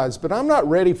baptized, but I'm not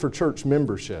ready for church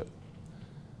membership.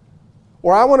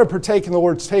 Or I want to partake in the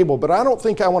Lord's table, but I don't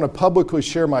think I want to publicly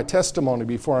share my testimony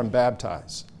before I'm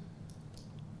baptized.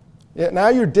 Yet now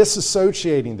you're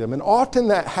disassociating them, and often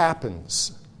that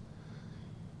happens.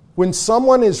 When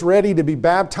someone is ready to be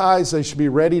baptized, they should be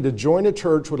ready to join a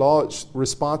church with all its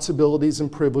responsibilities and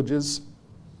privileges,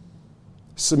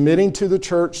 submitting to the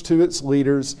church, to its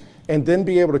leaders, and then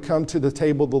be able to come to the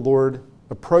table of the Lord,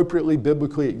 appropriately,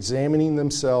 biblically examining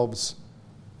themselves.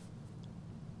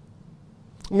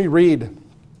 Let me read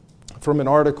from an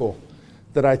article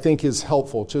that I think is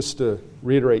helpful, just to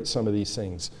reiterate some of these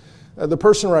things. The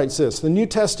person writes this: the New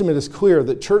Testament is clear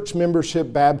that church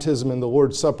membership, baptism, and the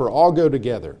Lord's Supper all go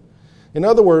together. In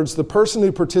other words, the person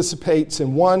who participates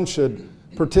in one should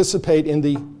participate in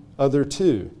the other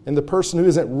two. And the person who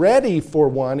isn't ready for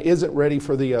one isn't ready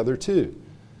for the other two.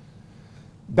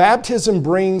 Baptism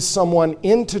brings someone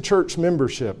into church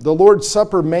membership. The Lord's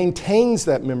Supper maintains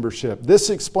that membership. This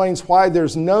explains why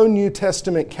there's no New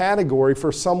Testament category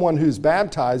for someone who's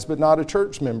baptized but not a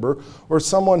church member, or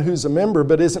someone who's a member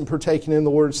but isn't partaking in the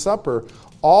Lord's Supper.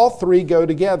 All three go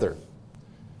together.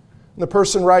 And the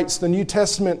person writes, the New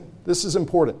Testament, this is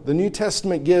important, the New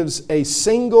Testament gives a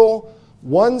single,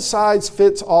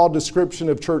 one-size-fits-all description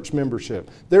of church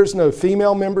membership. There's no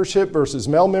female membership versus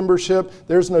male membership.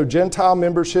 There's no Gentile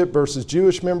membership versus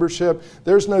Jewish membership.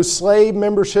 There's no slave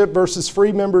membership versus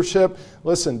free membership.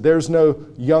 Listen, there's no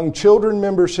young children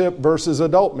membership versus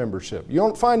adult membership. You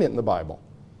don't find it in the Bible.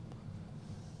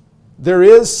 There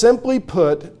is, simply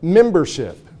put,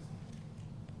 membership.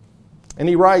 And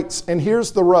he writes, and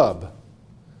here's the rub.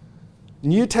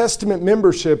 New Testament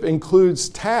membership includes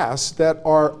tasks that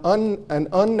are an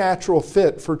unnatural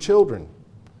fit for children.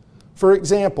 For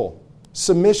example,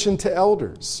 submission to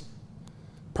elders,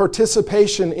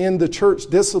 participation in the church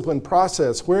discipline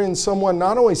process, wherein someone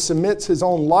not only submits his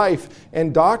own life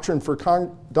and doctrine for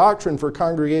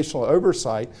congregational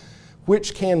oversight,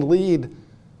 which can lead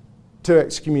to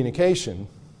excommunication,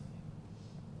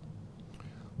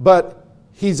 but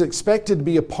he's expected to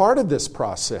be a part of this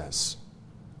process,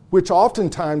 which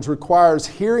oftentimes requires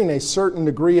hearing a certain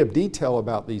degree of detail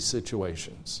about these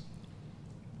situations.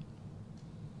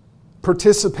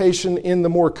 Participation in the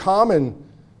more common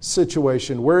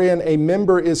situation, wherein a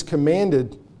member is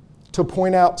commanded to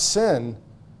point out sin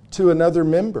to another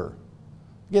member.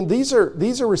 Again, these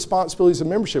are responsibilities of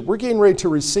membership. We're getting ready to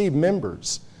receive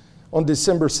members on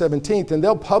December 17th, and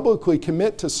they'll publicly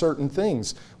commit to certain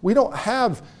things. We don't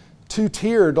have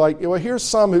two-tiered, like, well, here's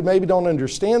some who maybe don't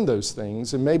understand those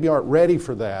things and maybe aren't ready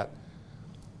for that.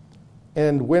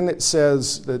 And when it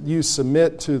says that you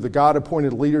submit to the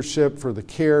God-appointed leadership for the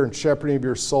care and shepherding of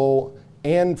your soul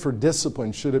and for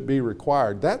discipline should it be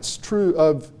required, that's true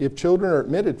of if children are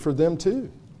admitted for them too.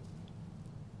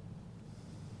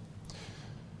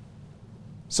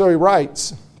 So he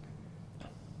writes,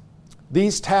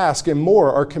 These tasks and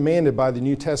more are commanded by the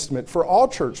New Testament for all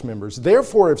church members.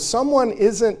 Therefore, if someone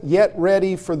isn't yet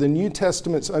ready for the New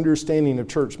Testament's understanding of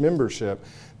church membership,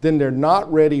 then they're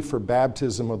not ready for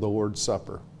baptism or the Lord's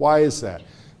Supper. Why is that?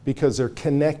 Because they're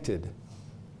connected,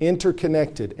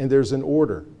 interconnected, and there's an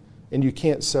order, and you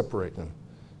can't separate them.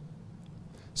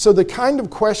 So the kind of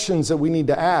questions that we need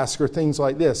to ask are things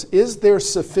like this. Is there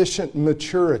sufficient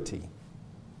maturity?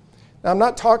 Now, I'm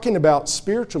not talking about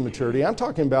spiritual maturity. I'm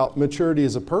talking about maturity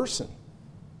as a person.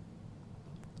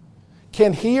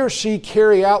 Can he or she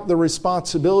carry out the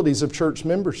responsibilities of church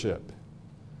membership?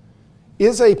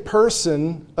 Is a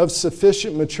person of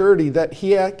sufficient maturity that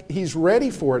he's ready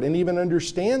for it and even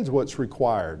understands what's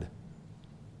required?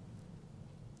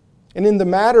 And in the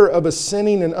matter of a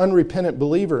sinning and unrepentant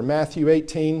believer, Matthew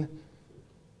 18,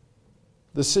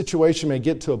 the situation may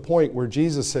get to a point where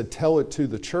Jesus said, tell it to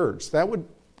the church. That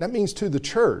means to the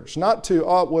church, not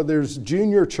to, there's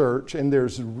junior church and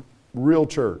there's real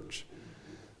church.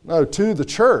 No, to the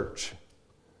church.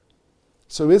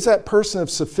 So is that person of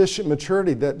sufficient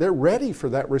maturity that they're ready for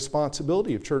that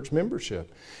responsibility of church membership?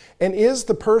 And is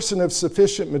the person of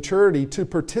sufficient maturity to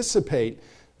participate,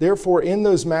 therefore, in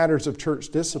those matters of church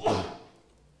discipline?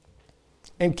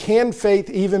 And can faith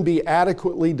even be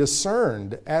adequately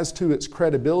discerned as to its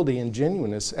credibility and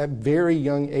genuineness at very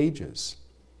young ages?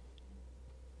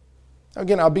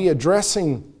 Again, I'll be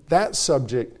addressing that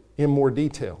subject in more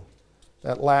detail,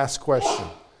 that last question.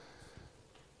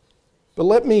 But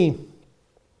let me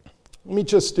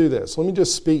just do this. Let me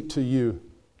just speak to you,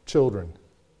 children.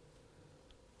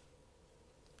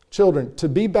 Children, to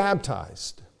be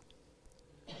baptized,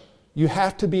 you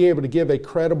have to be able to give a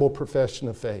credible profession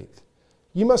of faith.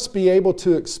 You must be able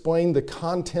to explain the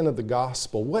content of the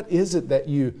gospel. What is it that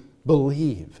you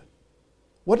believe?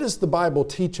 What does the Bible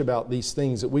teach about these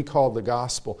things that we call the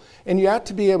gospel? And you have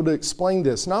to be able to explain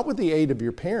this, not with the aid of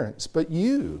your parents, but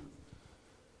you.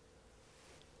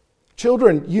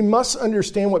 Children, you must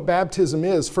understand what baptism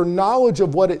is, for knowledge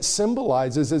of what it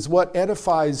symbolizes is what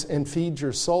edifies and feeds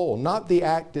your soul, not the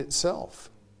act itself.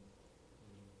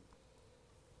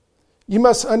 You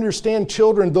must understand,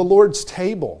 children, the Lord's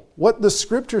table, what the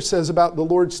Scripture says about the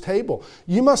Lord's table.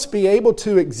 You must be able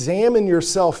to examine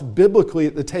yourself biblically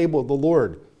at the table of the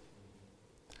Lord,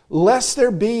 lest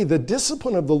there be the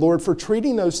discipline of the Lord for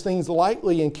treating those things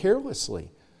lightly and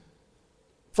carelessly.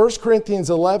 1 Corinthians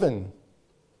 11,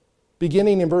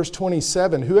 beginning in verse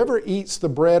 27, whoever eats the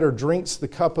bread or drinks the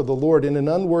cup of the Lord in an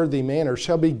unworthy manner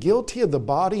shall be guilty of the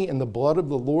body and the blood of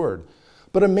the Lord.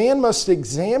 But a man must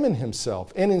examine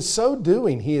himself, and in so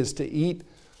doing he is to eat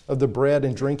of the bread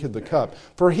and drink of the cup.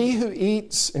 For he who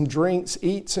eats and drinks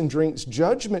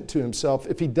judgment to himself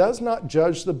if he does not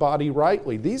judge the body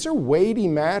rightly. These are weighty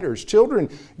matters. Children,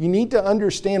 you need to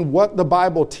understand what the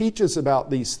Bible teaches about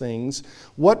these things.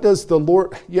 What does the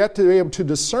Lord, you have to be able to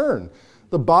discern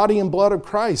the body and blood of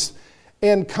Christ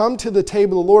and come to the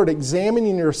table of the Lord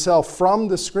examining yourself from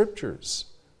the Scriptures.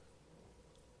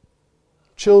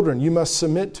 Children, you must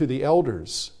submit to the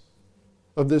elders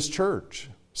of this church,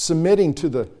 submitting to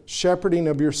the shepherding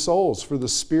of your souls for the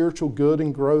spiritual good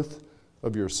and growth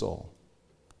of your soul.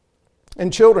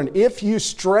 And children, if you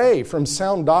stray from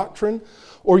sound doctrine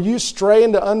or you stray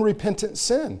into unrepentant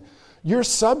sin, you're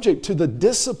subject to the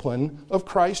discipline of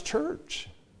Christ's church.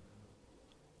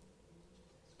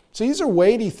 So these are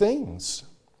weighty things.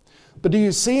 But do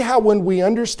you see how when we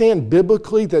understand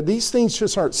biblically that these things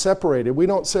just aren't separated, we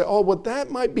don't say, that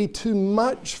might be too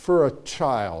much for a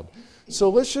child, so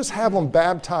let's just have them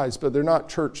baptized, but they're not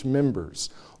church members.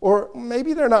 Or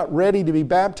maybe they're not ready to be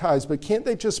baptized, but can't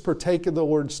they just partake of the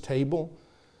Lord's table?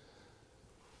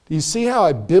 Do you see how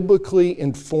a biblically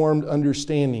informed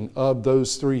understanding of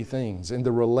those three things and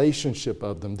the relationship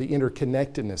of them, the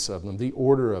interconnectedness of them, the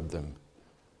order of them,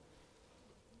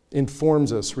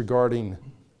 informs us regarding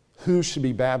who should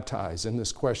be baptized in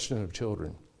this question of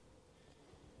children?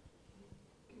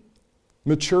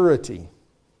 Maturity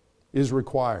is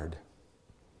required.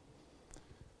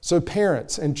 So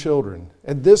parents and children,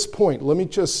 at this point, let me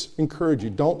just encourage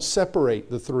you, don't separate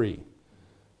the three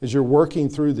as you're working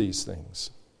through these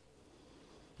things.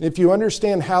 If you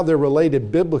understand how they're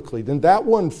related biblically, then that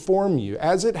will inform you,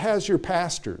 as it has your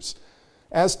pastors,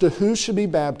 as to who should be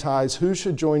baptized, who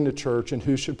should join the church, and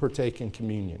who should partake in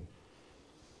communion.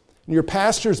 And your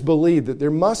pastors believe that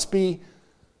there must be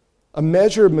a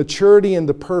measure of maturity in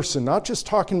the person, not just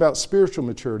talking about spiritual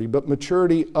maturity, but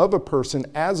maturity of a person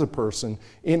as a person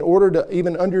in order to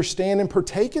even understand and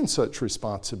partake in such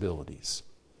responsibilities.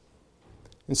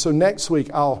 And so next week,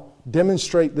 I'll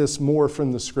demonstrate this more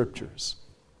from the Scriptures.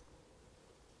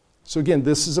 So again,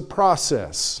 this is a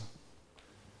process.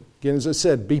 Again, as I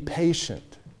said, be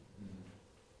patient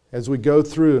as we go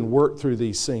through and work through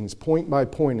these things, point by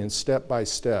point and step by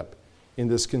step, in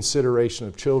this consideration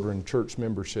of children, church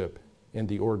membership, and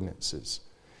the ordinances.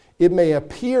 It may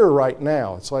appear right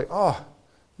now, it's like,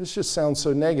 this just sounds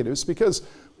so negative. It's because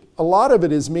a lot of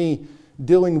it is me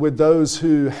dealing with those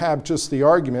who have just the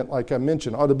argument, like I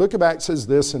mentioned, the book of Acts says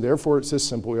this, and therefore it's this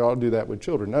simple. We ought to do that with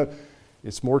children. No,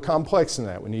 it's more complex than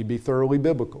that. We need to be thoroughly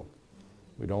biblical.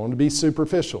 We don't want to be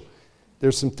superficial.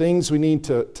 There's some things we need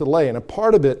to lay, and a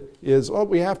part of it is,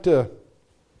 we have to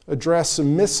address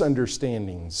some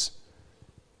misunderstandings.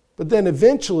 But then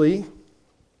eventually,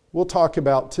 we'll talk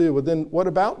about too, well then what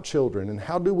about children, and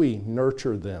how do we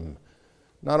nurture them?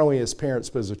 Not only as parents,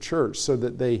 but as a church, so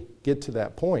that they get to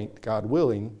that point, God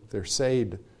willing, they're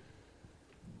saved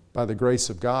by the grace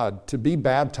of God, to be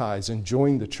baptized and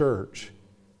join the church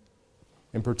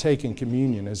and partake in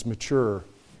communion as mature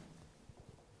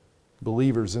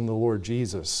believers in the Lord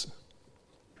Jesus.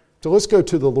 So let's go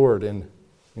to the Lord and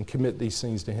commit these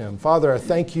things to Him. Father, I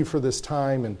thank You for this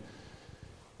time, and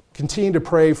continue to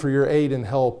pray for Your aid and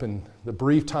help in the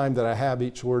brief time that I have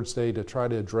each Lord's Day to try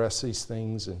to address these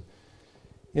things.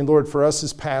 And Lord, for us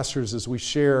as pastors, as we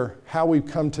share how we've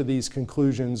come to these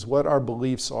conclusions, what our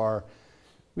beliefs are,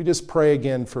 we just pray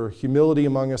again for humility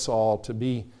among us all, to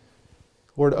be,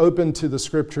 Lord, open to the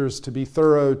Scriptures, to be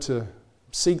thorough, to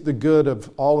seek the good of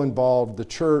all involved, the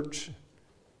church,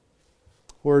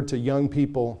 Lord, to young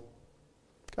people.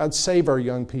 God, save our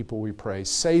young people, we pray.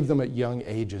 Save them at young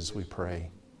ages, we pray.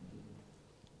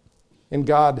 And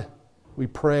God, we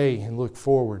pray and look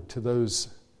forward to those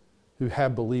who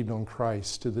have believed on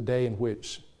Christ, to the day in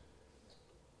which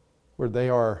where they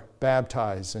are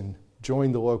baptized and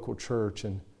join the local church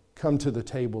and come to the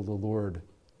table of the Lord.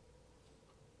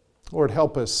 Lord,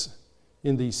 help us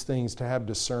in these things to have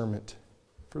discernment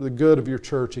for the good of Your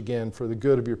church, again, for the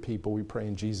good of Your people. We pray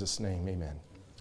in Jesus' name, amen.